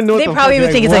Jezebels, they wouldn't know. They what the probably fuck.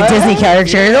 would think it's What? like Disney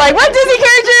characters. They're like, what Disney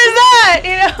character is that?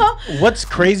 You know? What's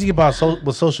crazy about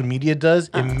what social media does?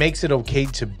 It makes it okay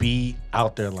to be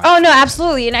out there like. Oh no,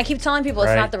 absolutely. And I keep telling people it's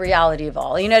Right. not the reality of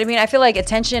all. You know what I mean? I feel like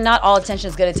attention, not all attention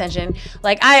is good attention.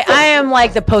 Like I am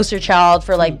like the poster child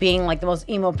for like being like the most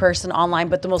emo person online,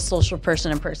 but the most social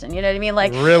person in person. You know what I mean?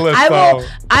 Like Realist,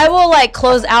 I will like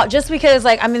close out just because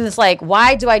like I'm in this like,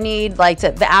 why do I need like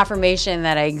the affirmation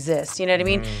that I exist? You know what I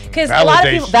mean? Because a lot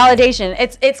of people validation.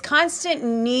 It's constant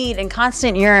need and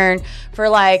constant yearn for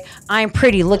like, I'm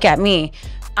pretty, look at me.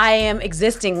 I am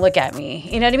existing, look at me.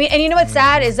 You know what I mean? And you know what's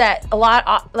sad is that a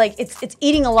lot, like it's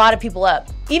eating a lot of people up,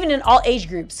 even in all age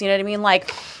groups. You know what I mean?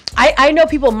 Like I know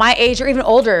people my age or even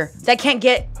older that can't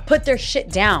put their shit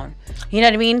down. You know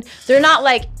what I mean? They're not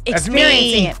like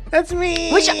experiencing it. That's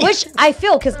me. Which I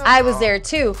feel because I was there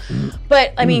too.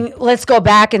 But I mean, let's go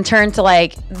back and turn to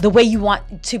like the way you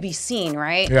want to be seen,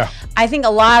 right? Yeah. I think a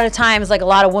lot of times, like a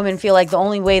lot of women feel like the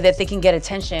only way that they can get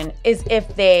attention is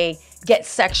if they get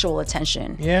sexual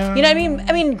attention. Yeah. You know what I mean?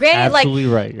 I mean, granted, Absolutely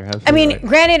like. right. You're absolutely right.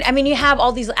 Granted, I mean, you have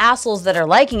all these assholes that are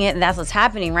liking it, and that's what's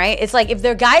happening, right? It's like if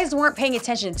their guys weren't paying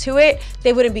attention to it,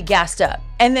 they wouldn't be gassed up,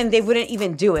 and then they wouldn't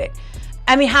even do it.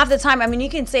 I mean, half the time, I mean, you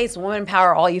can say it's woman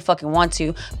power all you fucking want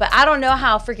to, but I don't know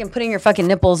how freaking putting your fucking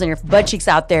nipples and your butt cheeks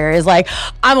out there is like,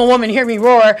 I'm a woman, hear me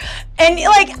roar. And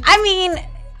like, I mean,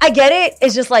 I get it.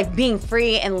 It's just like being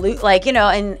free and like, you know,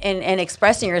 and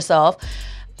expressing yourself.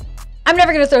 I'm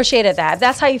never going to throw shade at that. If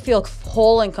that's how you feel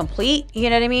whole and complete, you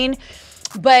know what I mean?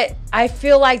 But I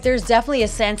feel like there's definitely a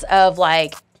sense of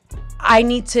like, I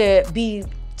need to be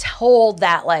told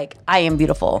that like I am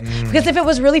beautiful. Because if it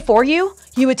was really for you,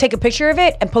 you would take a picture of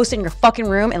it and post it in your fucking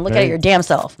room and look at it your damn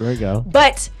self. There you go.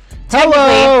 But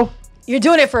technically, you're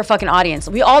doing it for a fucking audience.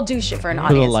 We all do shit for an the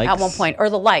audience likes. at one point, or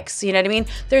the likes. You know what I mean?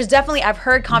 There's definitely, I've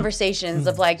heard conversations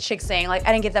of like chicks saying like,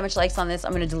 I didn't get that much likes on this,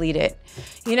 I'm gonna delete it.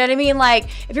 You know what I mean? Like,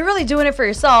 if you're really doing it for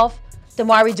yourself, then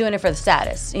why are we doing it for the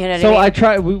status? You know what I So mean? I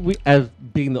try. We as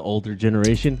being the older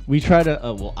generation, we try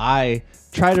to. I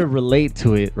try to relate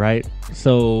to it, right?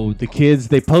 So the kids,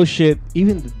 they post shit,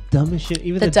 even the dumbest shit,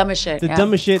 even The dumbest shit, the yeah.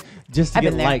 dumbest shit, just to I've get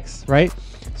been there. likes, right?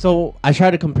 So I try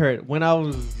to compare it. When I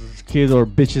was kids or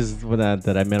bitches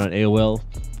that I met on AOL,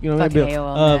 you know, Fucking they'd be,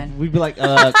 AOL, man. we'd be like,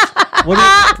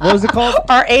 what was it called?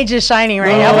 Our age is shining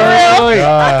right now. Oh, For real. wait.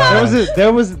 God.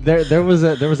 There was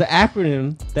an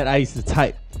acronym that I used to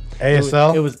type.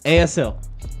 ASL. It was ASL.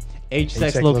 Age,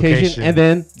 sex, sex, location, location. and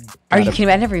then Are you kidding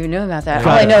me? I never even knew about that. Gotta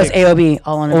All I know is pick. AOB,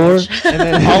 all on a or bitch. and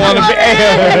then All on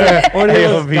the or it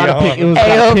was AOB, gotta all pick. on It was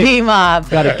gotta pick. AOB mob.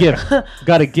 Got a gift.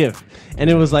 Got a gift. And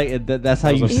it was like that's how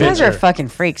you was a You send guys are picture. fucking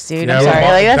freaks, dude. Yeah, I'm we're sorry.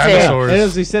 Like, that's it. dinosaurs. And it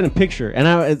was they sent a picture, and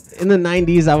in the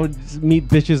 '90s I would just meet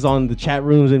bitches on the chat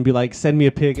rooms and be like, "Send me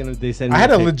a pic," and they send me. I had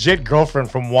a a pic. legit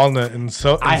girlfriend from Walnut in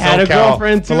I had a SoCal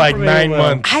girlfriend, for too, like from 9 AOL.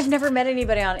 months. I've never met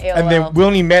anybody on AOL. And then we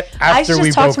only met I after used to we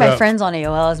just talk broke to my up. friends on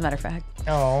AOL, as a matter of fact.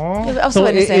 Aww. I was So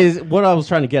witnessing. is what I was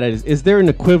trying to get at is there an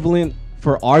equivalent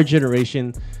for our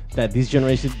generation that these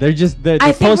generations they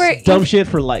I think post we're- dumb shit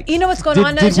for likes? You know what's going Did-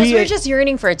 on? No, did it's just, we- we're just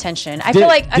yearning for attention. I Did, feel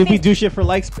like I did we think, do shit for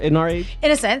likes in our age?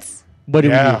 in a sense. What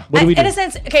did we Yeah. do? What did we do? In a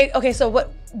sense, okay. So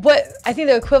what I think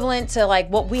the equivalent to like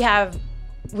what we have,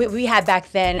 we had back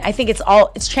then. I think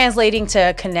it's translating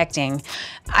to connecting.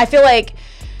 I feel like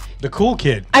The cool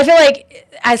kid.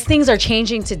 as things are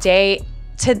changing today,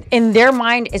 in their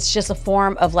mind, it's just a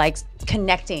form of like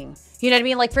connecting. You know what I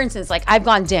mean? Like, for instance, like I've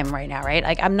gone dim right now, right?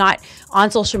 Like I'm not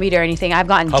on social media or anything. I've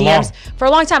gotten How DMs long? for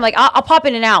a long time. Like I'll pop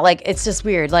in and out. Like it's just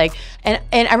weird. Like, and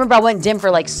I remember I went dim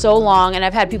for like so long, and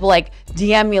I've had people like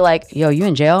DM me like, "Yo, you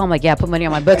in jail?" I'm like, "Yeah, put money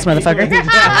on my books, motherfucker."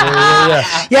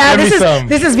 Yeah,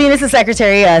 this is Venus's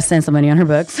secretary. Send some money on her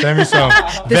books. Send me some.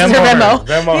 This is her Venmo.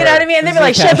 Venmo You know her. what I mean? And they'd be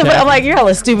like, "Shut the fuck." I'm like, "You're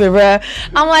hella stupid, bro."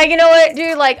 I'm like, you know what,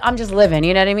 dude? Like, I'm just living.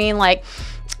 You know what I mean? Like,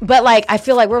 but like, I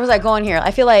feel like, where was I going here?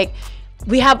 I feel like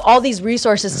we have all these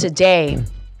resources today.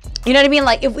 You know what I mean?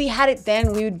 Like, if we had it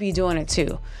then, we would be doing it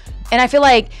too. And I feel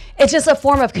like it's just a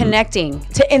form of connecting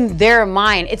to in their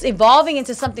mind. It's evolving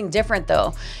into something different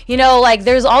though. You know, like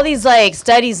there's all these like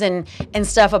studies and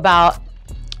stuff about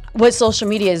what social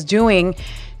media is doing.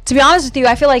 To be honest with you,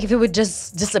 I feel like if it would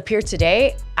just disappear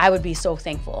today, I would be so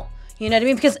thankful. You know what I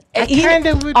mean? Because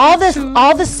all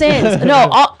the sins,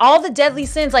 all the deadly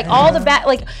sins, like all the bad,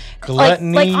 like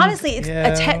Gluttony, like honestly,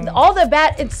 it's all the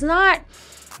bad. It's not.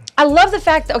 I love the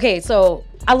fact that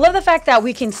I love the fact that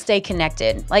we can stay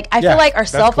connected. Like I feel like our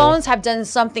cell phones have done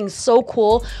something so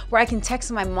cool where I can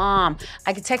text my mom.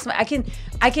 I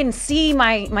can see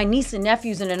my niece and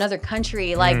nephews in another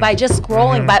country, like by just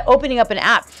scrolling, by opening up an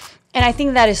app. And I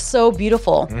think that is so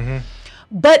beautiful.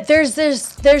 But there's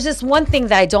this one thing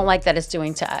that I don't like that it's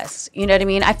doing to us. You know what I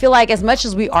mean? I feel like as much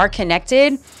as we are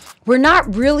connected, we're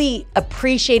not really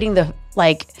appreciating the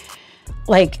like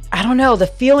I don't know, the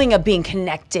feeling of being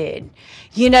connected.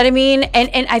 You know what I mean?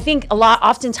 And I think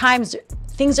oftentimes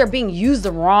things are being used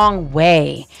the wrong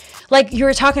way. Like you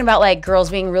were talking about like girls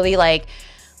being really like,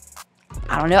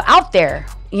 I don't know, out there.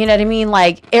 You know what I mean?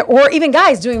 Like, or even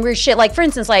guys doing weird shit. Like for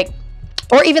instance, like,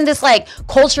 or even this like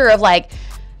culture of like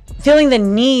feeling the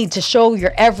need to show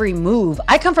your every move.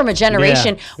 I come from a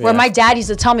generation where my dad used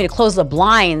to tell me to close the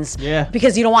blinds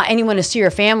because you don't want anyone to see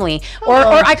your family. Or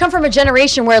I come from a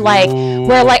generation where like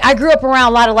I grew up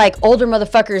around a lot of like older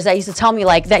motherfuckers that used to tell me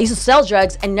like that used to sell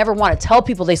drugs and never want to tell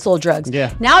people they sold drugs.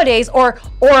 Yeah. Nowadays, or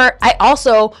I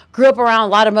also grew up around a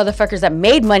lot of motherfuckers that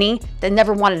made money that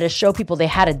never wanted to show people they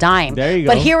had a dime. There you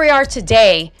go. But here we are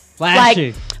today.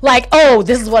 Flashy. Like, oh,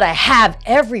 this is what I have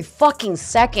every fucking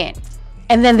second.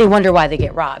 And then they wonder why they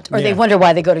get robbed, or they wonder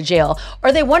why they go to jail,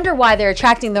 or they wonder why they're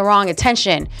attracting the wrong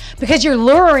attention because you're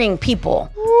luring people.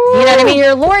 You know what I mean?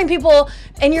 You're luring people,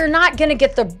 and you're not gonna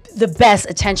get the best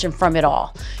attention from it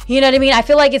all. You know what I mean? I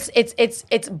feel like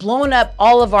it's blown up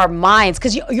all of our minds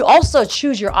because you also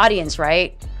choose your audience,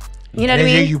 right? You know what I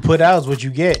mean? You put out is what you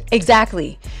get.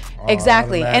 Exactly.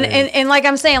 Exactly. And like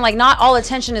I'm saying, like not all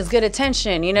attention is good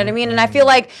attention. You know what I mean? And I feel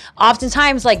like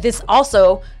oftentimes like this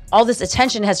also, all this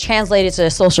attention has translated to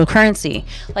social currency.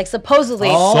 Like supposedly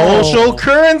social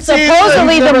currency.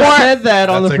 Supposedly the more said that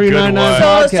on the That's a good 399 one.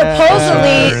 so podcast.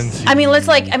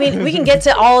 supposedly, I mean, we can get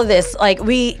to all of this. Like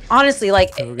we honestly,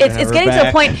 like it's have getting her to the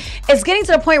back. point. It's getting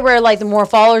to the point where like the more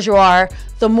followers you are,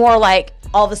 the more like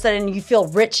all of a sudden you feel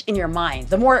rich in your mind.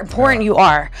 The more important you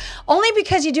are. Only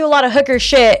because you do a lot of hooker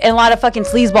shit and a lot of fucking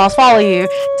sleazeballs follow you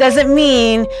doesn't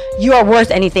mean you are worth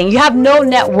anything. You have no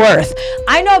net worth.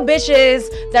 I know bitches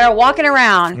that are walking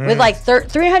around with like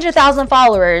 300,000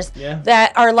 followers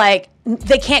that are like,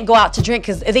 they can't go out to drink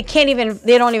because they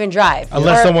don't even drive.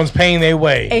 Unless someone's paying their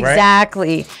way.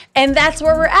 Exactly. Right? And that's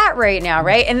where we're at right now,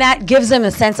 right? And that gives them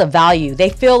a sense of value. They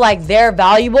feel like they're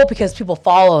valuable because people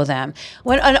follow them.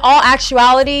 When in all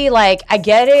actuality, like I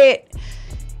get it.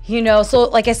 You know, so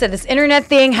like I said, this internet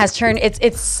thing has turned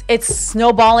it's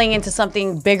snowballing into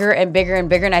something bigger and bigger and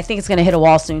bigger. And I think it's gonna hit a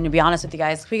wall soon, to be honest with you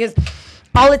guys, because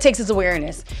all it takes is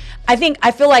awareness. I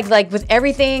feel like with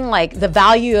everything, like the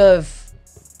value of,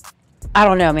 I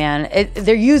don't know, man.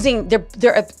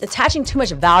 They're attaching too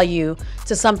much value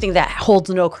to something that holds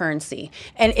no currency,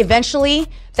 and eventually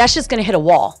that's just gonna hit a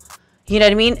wall. You know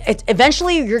what I mean?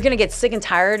 Eventually you're gonna get sick and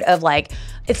tired of like,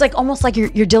 it's like almost like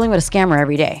you're dealing with a scammer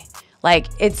every day. Like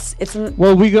it's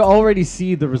well, we could already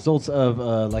see the results of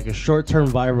like a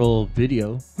short-term viral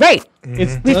video. Right. We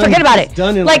forget about it.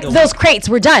 Done in like those crates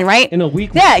were done, right? In a week.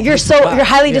 Yeah, you're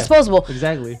highly disposable.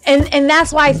 Exactly. And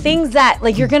that's why things that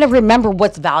like you're gonna remember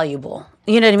what's valuable.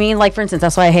 You know what I mean? Like for instance,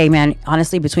 that's why, hey man,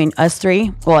 honestly, between us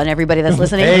three, well, and everybody that's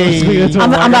listening,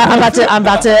 I'm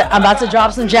about to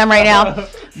drop some gem right now.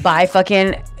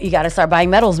 You gotta start buying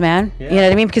metals, man. Yeah. You know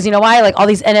what I mean? Because you know why? Like all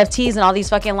these NFTs and all these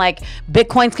fucking like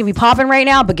Bitcoins can be popping right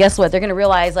now, but guess what? They're gonna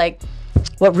realize like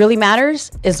what really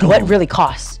matters is what really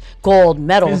costs. Gold,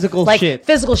 metal,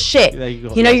 physical shit.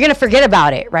 You know, you're gonna forget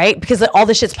about it, right? Because all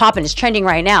this shit's popping, it's trending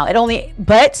right now.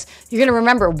 But you're gonna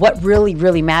remember what really,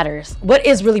 really matters. What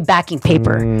is really backing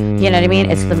paper? You know what I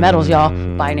mean? It's the metals,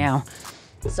 y'all. Buy now.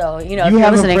 So you know, you if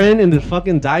have you're listening, a friend in the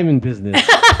fucking diamond business.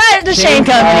 the Shane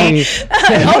Company.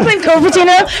 Oakland,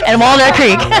 Cupertino, and Walnut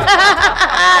Creek.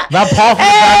 Not Paul from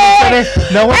the Diamond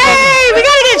Center. No one. Hey, we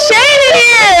gotta get Shane in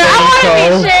here. I want to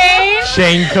be Shane.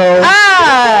 Shane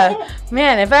Co.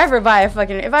 Man, if I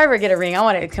ever get a ring, I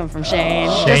want it to come from Shane.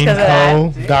 Just 'cause of that.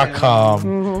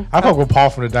 ShaneCo.com. I fuck with Paul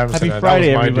from the Diamond Happy Center.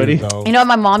 Friday, That was my everybody. dude, though. You know what?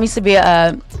 My mom used to be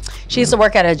she used to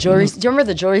work at a jewelry. Do you remember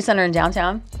the jewelry center in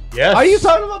downtown? Yes. Are you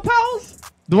talking about Pals?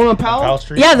 The one on Pal? Powell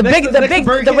Street? Yeah, the Next big, to- the next to big,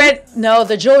 Burger the King? red. No,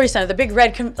 the jewelry center, the big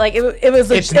red. It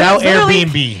was. It's it now was literally-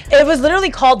 Airbnb. It was literally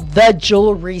called the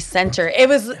Jewelry Center. It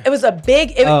was a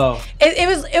big. It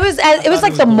was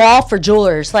like the mall for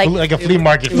jewelers. Like a flea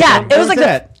market. Yeah, for it them. was like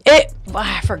that?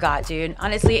 I forgot, dude.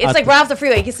 Honestly, it's like right off the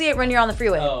freeway. You can see it when you're on the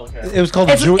freeway. Oh, okay. It was called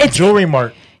It's- Jewelry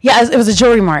Mart. Yeah, it was a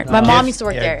jewelry mart. My mom Gift- used to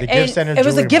work yeah, there. the gift center, It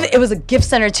was a jewelry gift. mart. It was a gift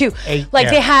center too. Like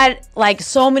yeah. they had like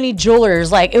so many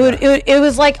jewelers. Like it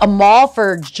was like a mall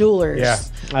for jewelers. Yeah.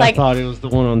 Like I thought it was the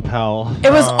one on Pal.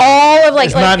 it was all of like.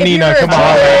 It's like, not if you Nina. were a Come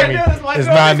on, jeweler- Amy. It's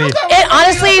not Nina. It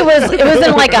honestly was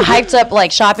in like a hyped up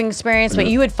like shopping experience, but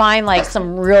you would find like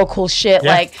some real cool shit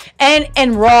Yeah. like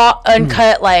and raw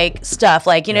uncut like stuff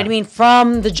like you know what I mean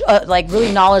from the like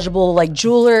really knowledgeable like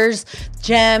jewelers,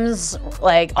 gems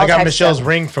like all I got types of Michelle's stuff.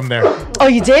 ring from there. Oh,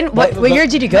 you did? What year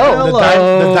did you go?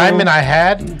 The diamond I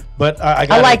had, but I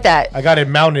got like it, that. I got it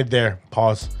mounted there.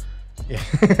 Pause. Yeah.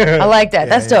 I like that.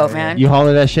 That's dope, man. You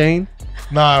hollered at Shane?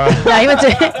 Nah, Yeah, he went to.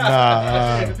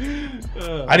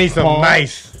 I need some Paul-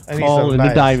 nice. I need Paul some in the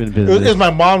nice. diamond It was business. my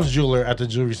mom's jeweler at the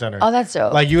jewelry center. Oh, that's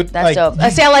dope. Like you, That's like, dope. I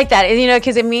see. I like that. You know,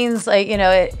 because it means like you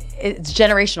know it's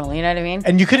generational. You know what I mean?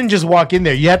 And you couldn't just walk in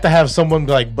there. You had to have someone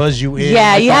like buzz you in.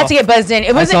 Yeah, you had to get buzzed in.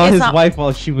 It I wasn't. saw It's his not. wife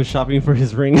while she was shopping for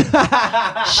his ring. Shut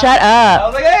I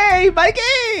up. was like, hey, Mikey!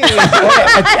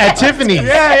 at Tiffany.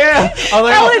 yeah. I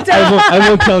was like, I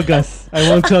won't tell Gus. I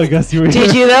won't tell Gus you were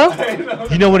Did you though?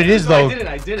 You know what it is though?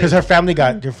 I didn't. Because your family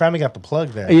got the plug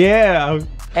there. Yeah.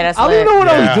 Hey, that's I don't even know lit. what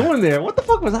I Yeah. was doing there. What the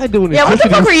fuck was I doing? Yeah, what the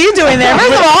fuck were you doing there?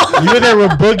 First of all. You were there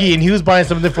with Boogie, and he was buying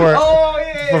something for. Oh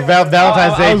yeah. For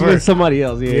Valentine's Day I was for- with somebody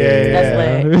else. Yeah. Yeah.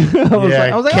 That's I was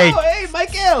Yeah, like, cake. oh hey,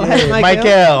 Michael. Hey, Hey,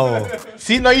 Michael.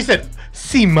 See, no, you said,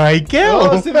 see, Michael.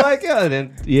 Oh, see Michael. And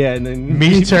then and then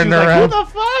Me she turn was like, around. Who the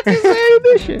fuck is saying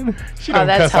this shit? She Oh, don't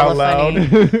that's cuss out hella loud.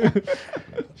 funny.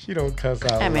 She don't cuss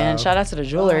out Hey loud. man, shout out to the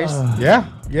jewelers. Yeah,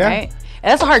 yeah. Right?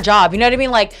 And that's a hard job. You know what I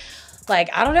mean? Like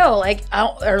I don't know.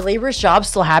 Are labor's jobs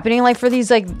still happening? Like for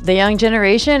these like the young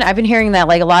generation? I've been hearing that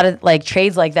like a lot of like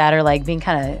trades like that are like being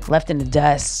kind of left in the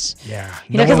dust. Yeah.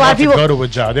 You know, 'cause a lot of people- go to a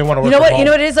job. They want to work. You know from what? home. You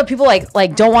know what it is? That people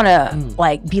like don't want to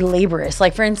like be laborious.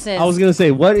 Like for instance, I was gonna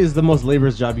say, what is the most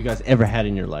laborious job you guys ever had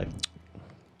in your life?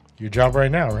 Your job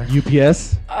right now, right?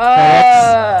 UPS.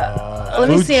 let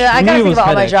me see. I For me, gotta it think was about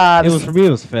all my FedEx. jobs. It was for me. It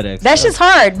was FedEx. That's just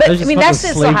hard. But That was I just mean, fucking that's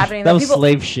still slave- happening. That though. was people,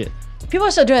 slave shit. people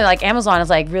are still doing it. Like Amazon is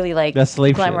like really like That's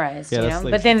slave shit. glamorized. Yeah, you that's know?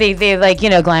 slave But then they like you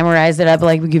know glamorize it up.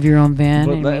 Like we give you your own van.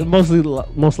 But and that-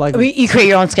 most likely you create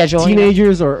your own schedule. you know?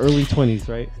 teenagers or early 20s,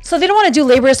 right? So they don't want to do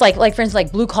laborious like for instance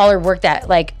like blue collar work that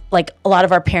like a lot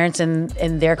of our parents and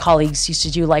their colleagues used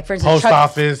to do. Like for instance, Post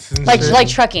office. And shit. like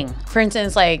trucking. For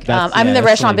instance, like That's- I'm in yeah, the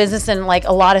that's restaurant slave. business and like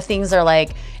a lot of things are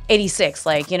like 86,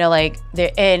 like you know, like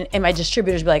they're and my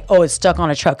distributors be like, oh, it's stuck on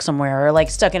a truck somewhere, or like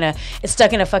it's stuck in a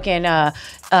fucking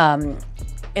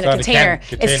in a container.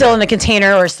 It's still in the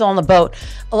container or still on the boat.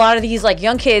 A lot of these like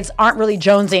young kids aren't really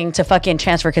jonesing to fucking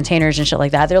transfer containers and shit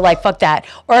like that. They're like, fuck that.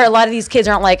 Or a lot of these kids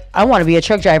aren't like, I want to be a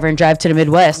truck driver and drive to the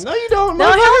Midwest. No, you don't. No,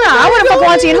 hell no. I wouldn't fucking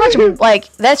want to. You know how much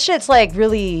like that shit's like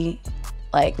really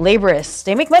like laborious.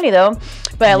 They make money though,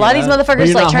 but a lot of these Yeah, but motherfuckers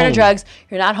you're like not turn to home. drugs.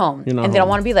 You're not home, You're not and they don't home.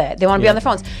 want to be that. They want to be on their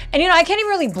phones. And you know, I can't even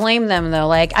really blame them though.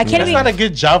 Like I can't That's even. not a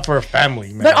good job for a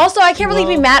family, man. But also, I can't really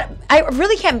be mad. I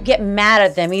really can't get mad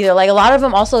at them either. Like a lot of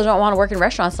them also don't want to work in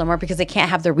restaurants somewhere because they can't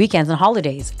have their weekends and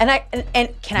holidays. And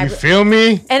can you feel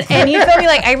me? and you feel me?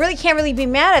 Like I really can't really be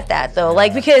mad at that though.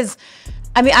 Like because,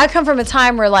 I mean, I come from a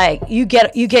time where like you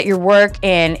get your work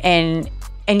and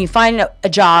you find a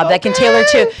job that can tailor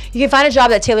to. You can find a job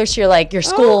that tailors to your like your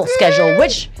school schedule,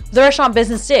 which the restaurant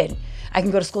business did. I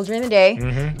can go to school during the day,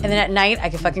 and then at night I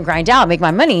can fucking grind out, make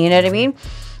my money. You know what I mean?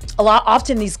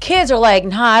 Often these kids are like,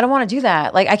 nah, I don't want to do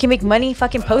that. Like I can make money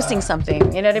fucking posting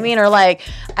something. You know what I mean? Or like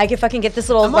I can fucking get this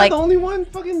little Am I like. the only one?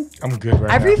 Fucking. I'm good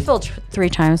right I've now. refilled 3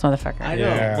 times, motherfucker. I know.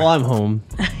 Yeah. Well, I'm home.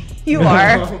 You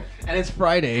are. And it's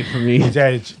Friday for me. Yeah,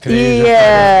 today is a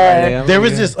Yeah. Yeah. There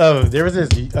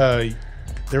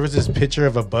was this picture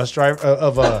of a bus driver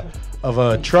of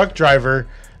a truck driver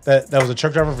that was a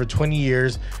truck driver for 20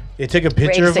 years. They took a For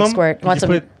picture of 86 him. squirt. Want You some?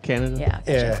 put Canada. Yeah.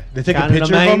 Yeah, they took Canada a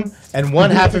picture of man. him, and one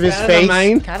half of his Canada face,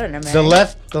 man. I don't know, man.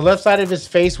 the left side of his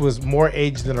face was more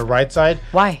aged than the right side.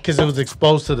 Why? Because it was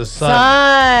exposed to the sun.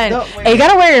 Son. No, Hey, you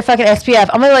gotta wear your fucking SPF.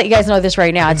 I'm gonna let you guys know this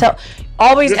right now. I tell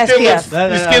always Your skin looks- SPF.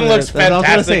 Your skin looks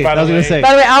fantastic, by the way.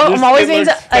 By the way, I'm Your always skin being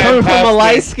looks Coming from a fantastic.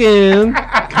 light skin.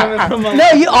 Coming from a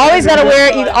no. You always gotta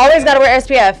wear. You always gotta wear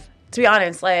SPF. To be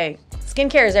honest, like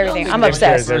skincare is everything. I'm skincare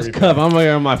obsessed. is First cup. I'm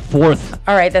wearing on my fourth.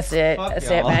 All right, that's it. Fuck That's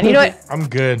y'all. it, man. You know what? I'm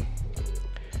good.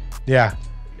 Yeah.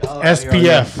 You're on SPF.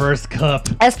 that First cup.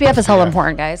 SPF is hella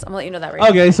important, guys. I'm gonna let you know that right now.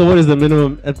 Okay, so what is the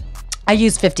minimum? I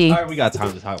use 50. All right, we got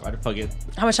time to talk about it. Fuck it.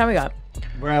 How much time we got?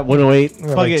 We're at 108. We're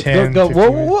Fuck like it. 10, Go.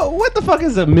 15 What the fuck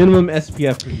is the minimum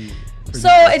SPF for you? So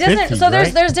it doesn't. 50, So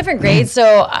right? there's different grades.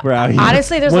 So We're out here.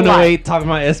 honestly, there's a 108 lot. talking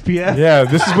about SPF. Yeah,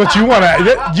 this is what you want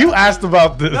to. You asked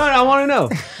about this. No, I want to know.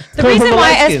 The reason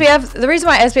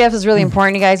why SPF is really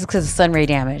important, you guys, is because of sun ray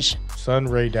damage. Sun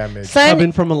ray damage. I've been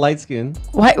Sun. from a light skin.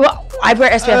 Well, I wear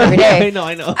SPF every day. I know.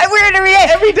 I wear it every day.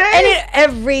 Every day?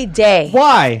 Every day.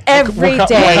 Why? Every what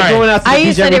day. kind? Going out to the I beach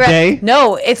use every day?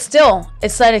 No, it's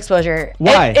sun exposure.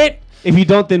 Why? It If you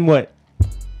don't, then what?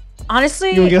 honestly.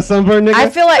 You gonna get sunburned, nigga? I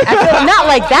feel not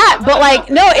like that, but like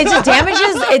no, it just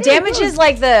damages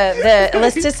like the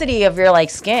elasticity of your like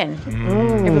skin.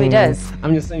 It really does.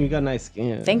 I'm just saying you got nice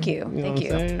skin. Thank you. know Thank what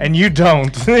you. I'm saying? And you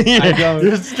don't. I don't.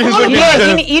 Your skin's You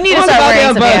looking, need to On the start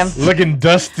wearing goddamn some bus. looking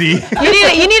dusty.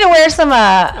 You need to wear some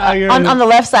you're on the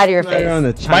left side of your You're on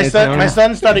face. the My Chinatown.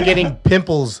 son started getting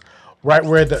pimples right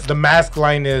where the mask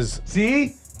line is.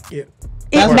 See?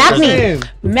 It's That's what I'm Macne. saying.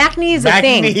 Macne is a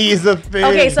thing. Acne is a thing.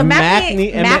 Okay, so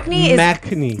Macne.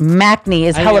 Macne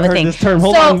is I hell of never a heard thing. this term.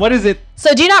 Hold so, on. What is it?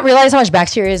 So do you not realize how much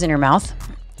bacteria is in your mouth?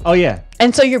 Oh yeah.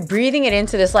 And so you're breathing it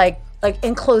into this like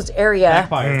enclosed area.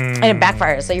 Backfire. And it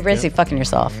backfires. So you're basically fucking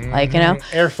yourself. Like, you know?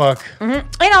 air fuck. And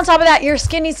on top of that, your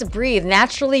skin needs to breathe.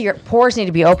 Naturally, your pores need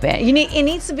to be open. It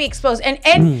needs to be exposed.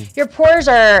 And your pores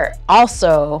are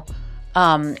also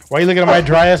Why are you looking at my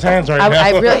dry ass hands right now? I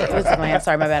really this is my hand.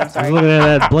 Sorry, my bad. I'm I'm sorry. looking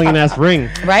at that blinging ass ring.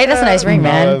 Right? That's a nice ring,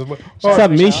 man. What's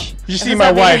up, Mish? You see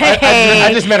my wife.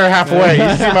 I just met her halfway.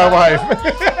 You see my wife.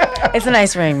 It's a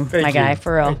nice ring, my you. guy,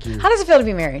 for real. Thank you. How does it feel to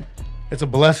be married? It's a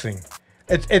blessing.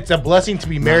 It's a blessing to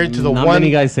be married to the Not one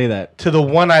many guys say that. to the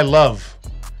one I love.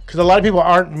 Because a lot of people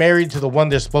aren't married to the one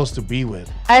they're supposed to be with.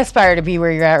 I aspire to be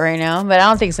where you're at right now, but I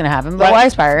don't think it's gonna happen. But Right. I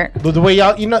aspire.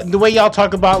 The way y'all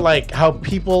talk about like how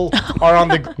people are on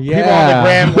the people on the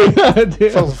gram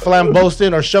Dude.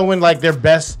 flambosting or showing like their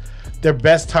best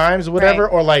times or whatever,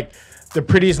 Right. or like the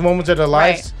prettiest moments of their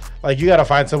lives. Like you gotta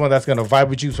find someone that's gonna vibe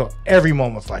with you. So every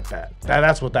moment's like that.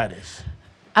 That's what that is.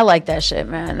 I like that shit,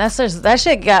 man. That's just that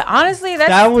shit. Got honestly,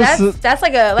 that's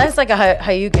like a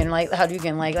Hayukin, like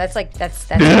that's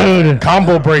Dude.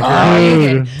 Combo breaker.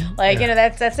 Hayukin. Like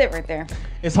that's it right there.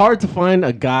 It's hard to find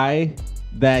a guy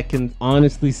that can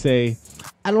honestly say,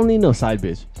 I don't need no side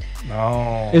bitch.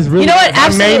 No. It's really You know what? My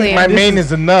Absolutely. main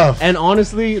is enough. And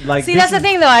honestly, like See, this that's the is-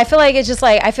 thing, though. I feel like it's just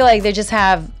like I feel like they just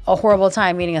have a horrible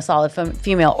time meeting a solid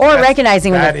female or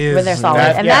recognizing when they're solid,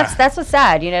 and yeah. that's what's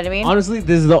sad. You know what I mean? Honestly,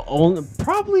 this is the only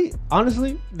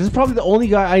this is probably the only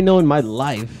guy I know in my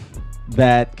life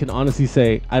that can honestly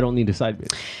say I don't need a side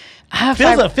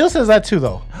bitch. Phil says that too,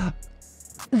 though.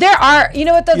 There are, you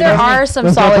know what though? There are some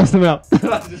Let's not solid. bust him out.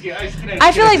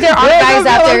 I feel like there are guys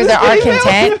out there that are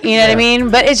content. You know what I mean?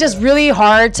 But it's just really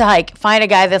hard to like find a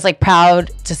guy that's like proud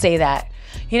to say that.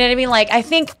 You know what I mean? Like I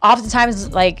think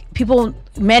oftentimes like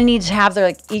men need to have their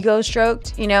like ego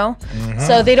stroked, you know?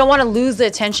 So they don't want to lose the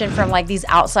attention from like these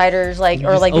outsiders, like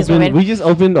or like these women. We just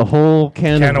opened a whole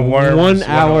can of worms, 1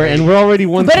 hour, and we're already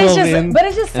 112 in. But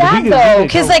it's just and we sad could- though, we could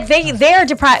because go- like they are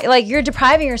deprived. Like you're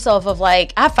depriving yourself of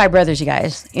like I have 5 brothers, you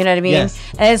guys. You know what I mean? Yes.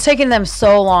 And it's taken them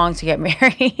so long to get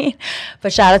married.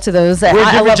 But shout out to those that We're a I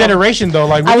different love them. generation, though.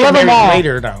 Like we I get love them married all.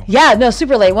 later now. Yeah, no,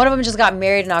 super late. One of them just got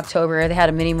married in October. They had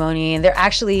a mini moni, and they're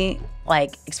actually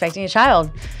like expecting a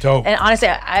child. Dope. And honestly,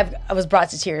 I was brought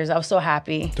to tears. I was so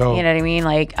happy. Dope. You know what I mean?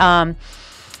 Like,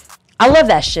 I love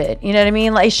that shit. You know what I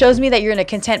mean? Like, it shows me that you're in a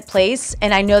content place,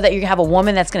 and I know that you have a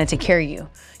woman that's gonna take care of you.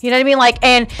 You know what I mean? Like,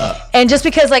 and just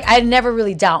because like I never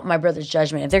really doubt my brother's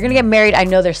judgment. If they're gonna get married, I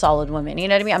know they're solid women. You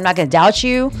know what I mean? I'm not gonna doubt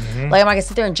you. Like, I'm not gonna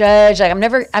sit there and judge. Like,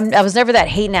 I was never that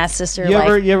hating ass sister. You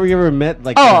like, ever met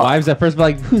like Oh. the wives at first? But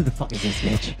like, who the fuck is this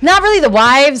bitch? not really the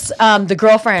wives, the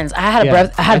girlfriends. I had a Yeah.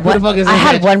 brother. I had Like, who the one. fuck is I this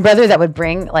had bitch? one brother that would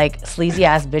bring like sleazy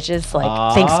ass bitches like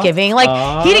Aw, Thanksgiving. Like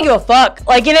aw. he didn't give a fuck.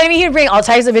 Like you know what I mean? He'd bring all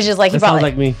types of bitches. Like Like he That brought sounds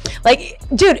like me. Like,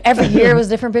 dude, every year was a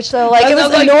different bitch though. Like That it was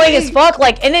sounds like annoying me. as fuck.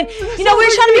 Like, and then we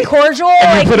were trying to be cordial.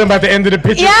 And Like, you put them at the end of the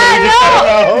picture. yeah,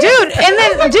 no, dude. And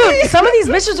then, dude, some of these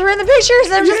bitches were in the pictures.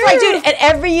 And I'm just like, dude. And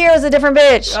every year was a different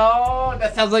bitch. Oh,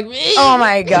 that sounds like me. Oh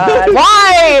my god,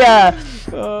 why?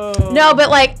 No, but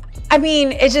like, I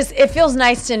mean, it feels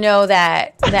nice to know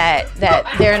that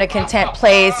they're in a content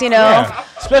place, you know. Yeah.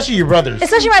 Especially your brothers.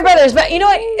 Especially my brothers, but you know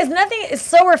what? It's nothing. It's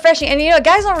so refreshing, and you know,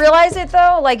 guys don't realize it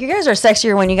though. Like, you guys are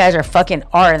sexier when you guys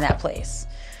are in that place.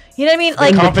 You know what I mean?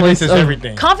 Like, Confidence is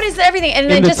everything. confidence is everything, and In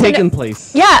then the just taken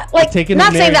place. Yeah, like taken not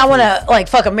and saying that I married want to like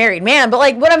fuck a married man, but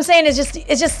like what I'm saying is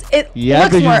it Yeah,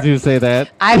 looks more. bitches do say that.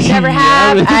 I've never Yeah,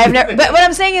 had. bitches I've do never. say But what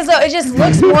I'm saying is though, it just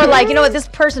looks more like, you know what, this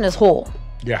person is whole.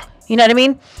 Yeah. You know what I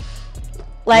mean?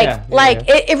 Like,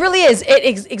 Yeah. It really is.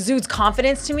 It exudes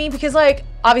confidence to me because, like,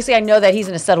 obviously I know that he's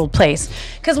in a settled place.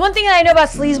 Because one thing that I know about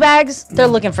sleazebags, they're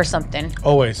looking for something.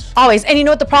 Always. Always. And you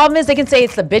know what the problem is? They can say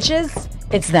it's the bitches,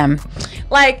 it's them.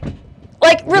 Like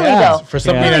really Yeah. though. For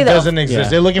something Really that though. doesn't exist. Yeah.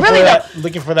 They're looking Really for though. that.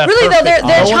 Looking for that. Really though, perfect.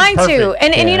 they're No one's trying to, perfect.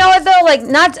 and you know what though, like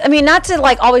not to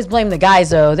like always blame the guys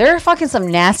though. There are fucking some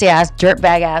nasty ass,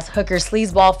 dirtbag ass, hooker,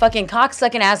 sleazeball, fucking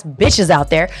cocksucking ass bitches out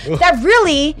there that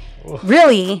really.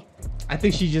 I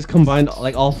think she just combined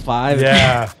like all five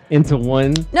Yeah. into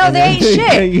one. No, and they then- ain't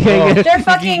shit. You can't get- They're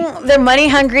fucking. They're money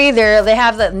hungry. They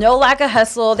have no lack of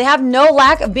hustle. They have no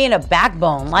lack of being a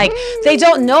backbone. Like they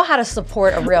don't know how to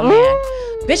support a real man.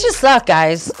 Bitches suck,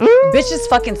 guys. Bitches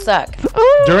fucking suck.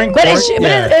 During But quarantine,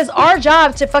 it is our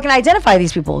job to fucking identify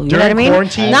these people. You know what I During mean?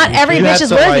 quarantine, Not every you bitch had is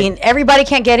to, worthy. like- Everybody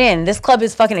can't get in. This club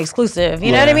is fucking exclusive.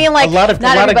 You know what I Yeah. mean? Like not a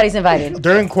lot of- everybody's invited.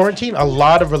 During quarantine, a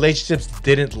lot of relationships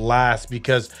didn't last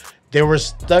because they were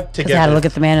stuck together. Because I had to look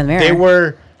at the man in the mirror. They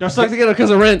were. They're stuck together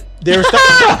because of rent. They were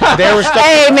stuck. They were stuck.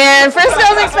 Hey man,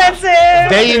 Frisco's expensive.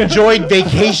 They enjoyed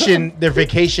their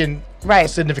vacation Right.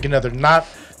 significant other, not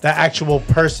the actual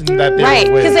person that they Right,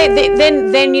 were with.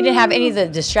 because then you didn't have any of the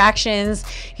distractions.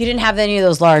 You didn't have any of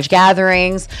those large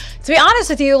gatherings. To be honest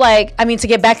with you, like, I mean, to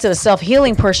get back to the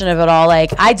self-healing portion of it all,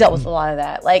 like, I dealt with a lot of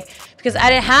that, like, because I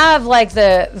didn't have like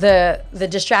the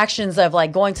distractions of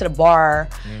like going to the bar.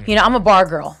 You know, I'm a bar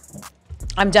girl.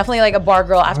 I'm definitely like a bar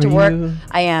girl after Are work. you?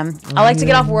 I am. I like to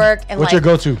get off work and What's like.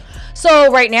 your go-to?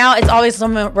 So right now it's always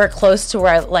somewhere close to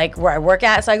where I work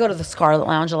at. So I go to the Scarlet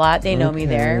Lounge a lot. They know me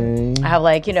there. I have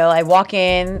like, you know, I walk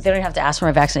in. They don't even have to ask for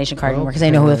my vaccination card anymore because they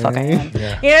know who the fuck I am.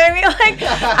 Yeah. You know what I mean? Like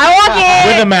I walk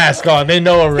in. With a mask on, they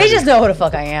know already. They just know who the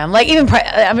fuck I am. Like even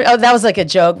I mean, that was like a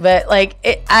joke, but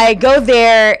like I go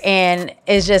there and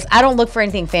it's just I don't look for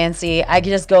anything fancy. I can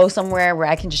just go somewhere where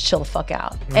I can just chill the fuck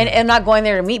out. And I'm not going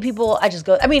there to meet people. I just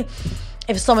go. I mean,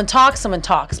 if someone talks,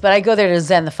 but I go there to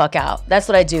zen the fuck out. That's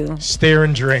what I do. Stare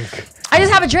and drink. I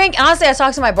just have a drink. Honestly, I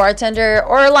talk to my bartender,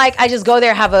 or like I just go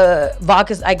there, have a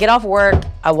vodka. I get off work,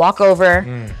 I walk over,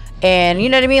 and you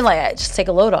know what I mean. Like I just take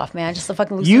a load off, man. Just to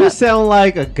fucking loosen You up. sound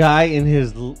like a guy in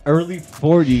his early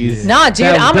 40s. Nah, dude,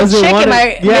 that I'm a doesn't chick in wanna-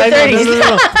 my Yeah, mid-30s.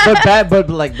 no. But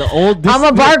like the old. I'm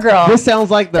a bar girl. This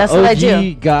sounds like the That's what I OG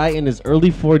do. guy in his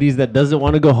early 40s that doesn't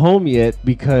want to go home yet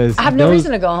because I have no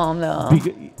reason to go home though.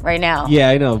 Right now. Yeah,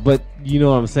 I know, but you know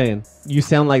what I'm saying. You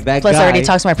sound like that Plus, guy. I already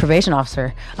talked to my probation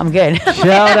officer. I'm good. Shout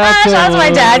out to Shout out to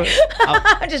my dad.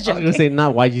 I'm just I was joking. gonna say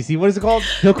not YGC. What is it called?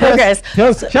 Hillcrest. Shout I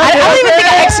out don't to even think I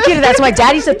Hillcrest. executed that. So my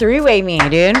dad used to three-way me,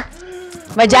 dude.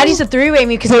 My dad used to three-way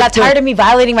me because he got tired of me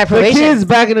violating my The probation. kids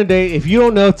back in the day, if you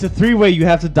don't know, to three-way, you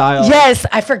have to dial. Yes,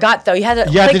 I forgot though. You had to.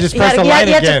 You had to just press the line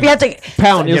again. You had to.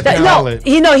 Pound. You It have was to pound. dial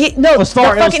No, it. A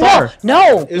star, the it was fucking, star.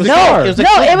 no, It was a no, click- it was a no.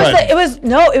 click It was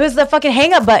button. it was the fucking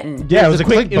hang up button. Yeah, it was a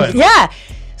click it was- button. Yeah.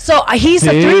 So he used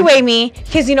to Dude. three-way me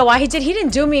because you know why he did? He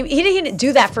didn't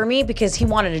do that for me because he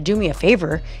wanted to do me a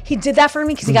favor. He did that for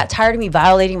me because he got tired of me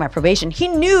violating my probation. He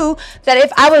knew that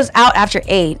if I was out after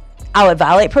 8, I would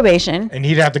violate probation. And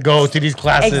he'd have to go to these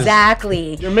classes.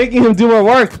 Exactly. You're making him do more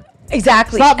work.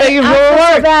 Exactly. Stop making And him I feel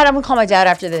work. so bad. I'm gonna call my dad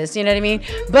after this. You know what I mean?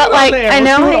 But like, I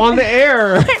know. We're on the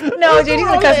air. No, dude, he's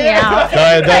gonna cuss me out.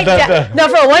 ahead, Like, duh. no,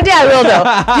 for one day I will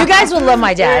though. You guys would love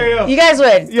my dad. Yeah. You guys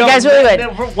would. Yo, You guys really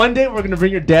would. One day we're gonna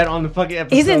bring your dad on the fucking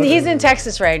episode. He's in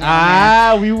Texas right now.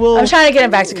 man. We will. I'm trying to get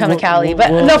him back to come to Cali,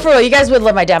 but Well- no, for real, you guys would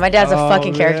love my dad. My dad's a Oh,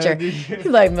 fucking man, character. dude. He's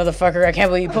like, motherfucker, I can't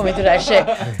believe you put me through that shit.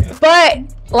 But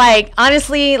like,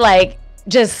 honestly, like,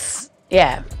 just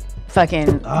yeah, fucking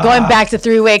going back to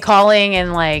three-way calling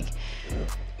and like,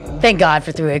 thank God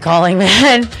for three-way calling,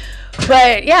 man.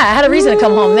 But yeah, I had a reason to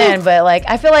come home then. But like,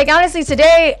 I feel like honestly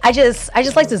today, I just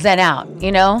like to zen out.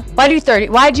 You know,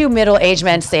 why do middle-aged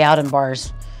men stay out in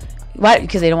bars? Why?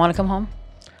 Because they don't want to come home.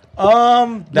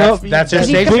 That's your He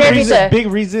stage. compared me to- Big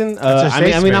reason. your I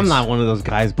safe mean, I'm space. not one of those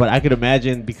guys, but I could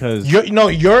imagine because.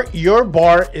 Your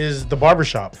bar is the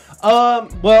barbershop. Well,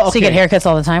 okay. So you get haircuts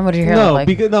all the time? What do your hair look like?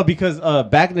 Because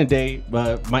back in the day,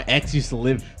 my ex used to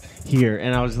live here,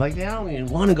 and I was like, I don't even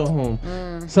want to go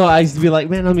home. So I used to be like,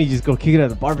 man, let me just go kick it at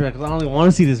the barber because I don't even want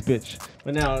to see this bitch.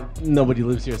 But now nobody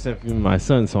lives here except for my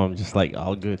son, so I'm just like,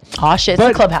 all good. Oh shit, it's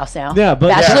a clubhouse now. Yeah, but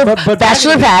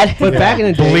bachelor pad. But back in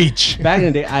the day, Bleach. Back in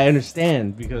the day, I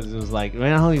understand because it was like,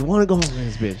 man, I don't even want to go home with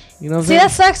this bitch. You know what I'm See, saying?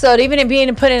 that sucks though, even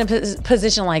being put in a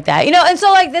position like that, you know. And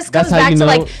so like this That's comes how back you to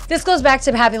know- like this goes back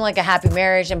to having like a happy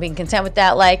marriage and being content with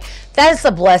that. Like that's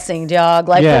a blessing, dog.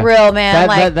 Like for real,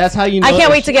 man. That's how you know. I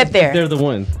can't wait to get there. They're the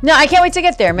one. No, I can't wait to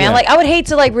get there, man. Yeah. Like I would hate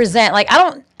to like resent. Like I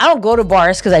don't go to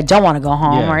bars because I don't want to go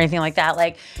home Yeah. or anything like that.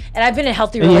 Like, and I've been in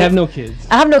healthy. And you have no kids.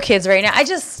 I have no kids right now. I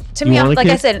just to You me, want a like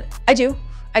I kid? said, I do.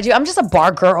 I'm just a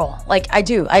bar girl. Like I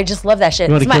do. I just love that shit.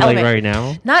 You want It's a my kid like element. right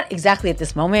now? Not exactly at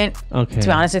this moment. Okay. To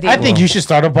be honest with you, I think you should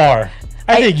start a bar.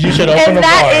 I think you should open and a bar.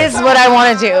 that is what I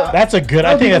want to do. That's a good.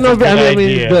 I think that's a good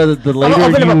idea. The later I'm gonna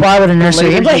open up you, a bar with a nursery.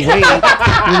 the later Like- you wait,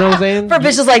 you know what I'm saying? For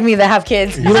bitches like me that have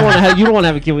kids. You don't want to have. You don't want to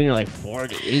have a kid when you're like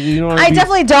 40. You know what I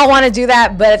definitely don't want to do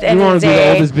that, but at the You end want of to the be the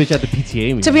day, oldest bitch at the PTA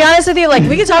meeting. to be honest with you, like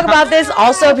we can talk about this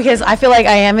also because I feel like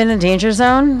I am in a danger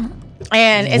zone.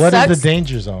 And it What sucks. is the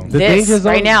danger zone? The This danger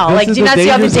zone? right now. This Like, is do you not see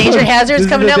all the danger danger zone. hazards This is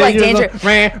coming the up? Like danger danger.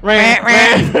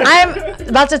 zone. I'm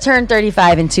about to turn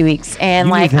 35 in 2 weeks, and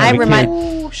You like need to have I a remind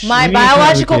kid. my You need to have a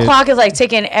biological kid. clock is like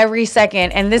ticking every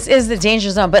second, and this is the danger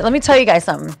zone. But let me tell you guys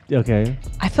something. Okay.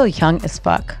 I feel young as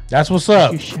fuck. That's what's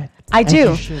up. You shit. I do.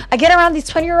 you should. I get around these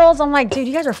 20-year-olds. I'm like, dude,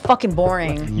 you guys are fucking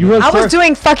boring. You run I was circ-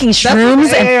 doing fucking shrooms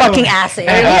and Damn. fucking acid. You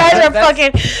guys are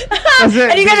fucking,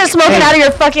 and you guys are smoking Hey, out of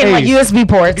your fucking like hey, USB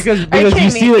ports. Because Are because you kidding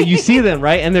see me? that you see them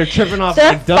right, and they're tripping off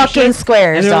They're like dumb fucking shit.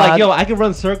 squares, and they're dog. like, yo, I can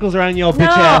run circles around your bitch No,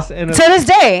 ass. And to this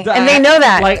day, and they know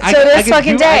that. Like, to I this can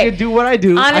fucking do, day. I can do what I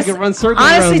do. I can run circles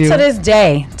honestly, around you. to this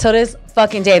day, to this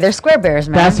fucking day, they're square bears,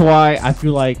 man. That's why I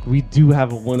feel like we do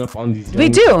have a one up on these. we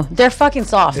young- do. They're fucking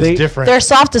soft. It's different. They're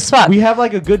soft as fuck. We have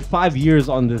like a good 5 years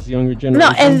on this younger generation.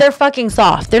 No, and they're fucking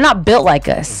soft. They're not built like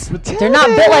us. They're not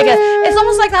built like us. It's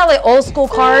almost like how like old school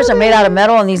cars are made out of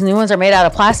metal and these new ones are made out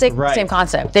of plastic. Right. Same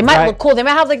concept. They might Right. look cool. They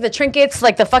might have like the trinkets,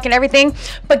 like the fucking everything.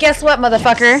 But guess what,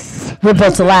 motherfucker? We're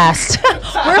built to last.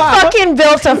 We're fucking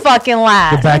built to fucking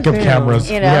last. Backup cameras.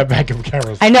 You We know. have backup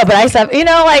cameras. I know, but I said, you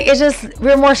know, like it's just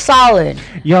we're more solid.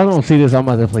 Y'all don't see this. I'm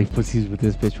about to play pussies with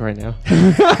this bitch right now.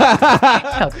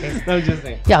 Y'all crazy. No, I'm just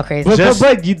saying. Y'all crazy.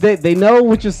 But they know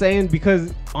what you're saying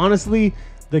because honestly,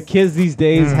 the kids these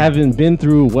days haven't been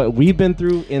through what we've been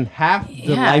through in half the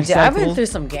yeah, life dude, cycle. I've been through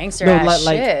some gangster no, ass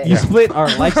like shit. you split our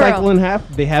life Bro. cycle in half.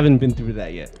 They haven't been through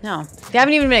that yet. No, they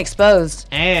haven't even been exposed.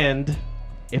 And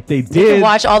if they They can did,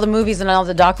 watch all the movies and all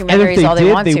the and if documentaries they all they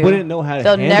did, want they to. wouldn't know how to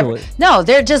They'll handle never. it. No,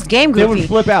 they're just game They goofy. would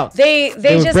flip out. They would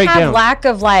just break have down. lack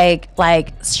of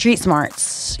like street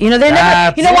smarts. You know, they're never.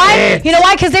 That's You know why? it. You know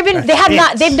why? Because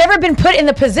That's they've it. never been put in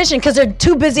the position because they're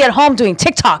too busy at home doing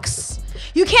TikToks.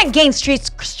 You can't gain street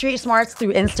smarts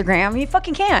through Instagram. You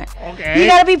fucking can't. Okay. You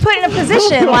gotta be put in a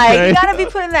position. Like Okay. you gotta be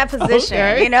put in that position.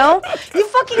 Okay. You know, you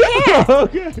fucking can't.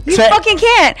 Okay. You To- fucking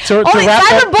can't. to Only wrap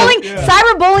up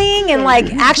cyberbullying and like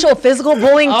actual physical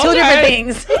bullying, two different Okay.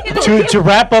 things. to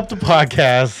wrap up the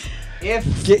podcast,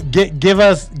 If give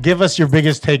us your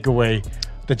biggest takeaway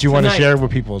that you want to Tonight. share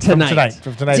with people Tonight.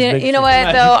 from tonight's Do you, big you know thing.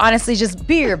 what though? Honestly, just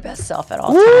be your best self at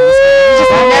all times. You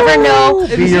just never know.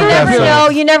 Be You your never best know.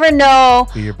 self. You never know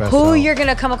Be your best who self. you're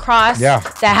gonna come across Yeah.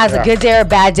 that has Yeah. a good day or a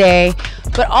bad day.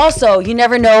 But also, you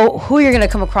never know who you're gonna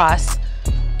come across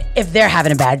if they're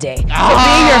having a bad day. So be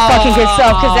your fucking good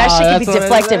self because that shit can be That's what it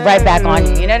deflected right back on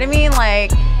you. is. You know what I mean?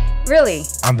 Like, really.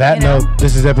 On that You know? note,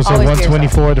 this is episode Always be yourself.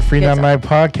 124 of the Free Good 99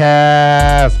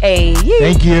 podcast. Hey, you.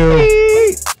 Thank you.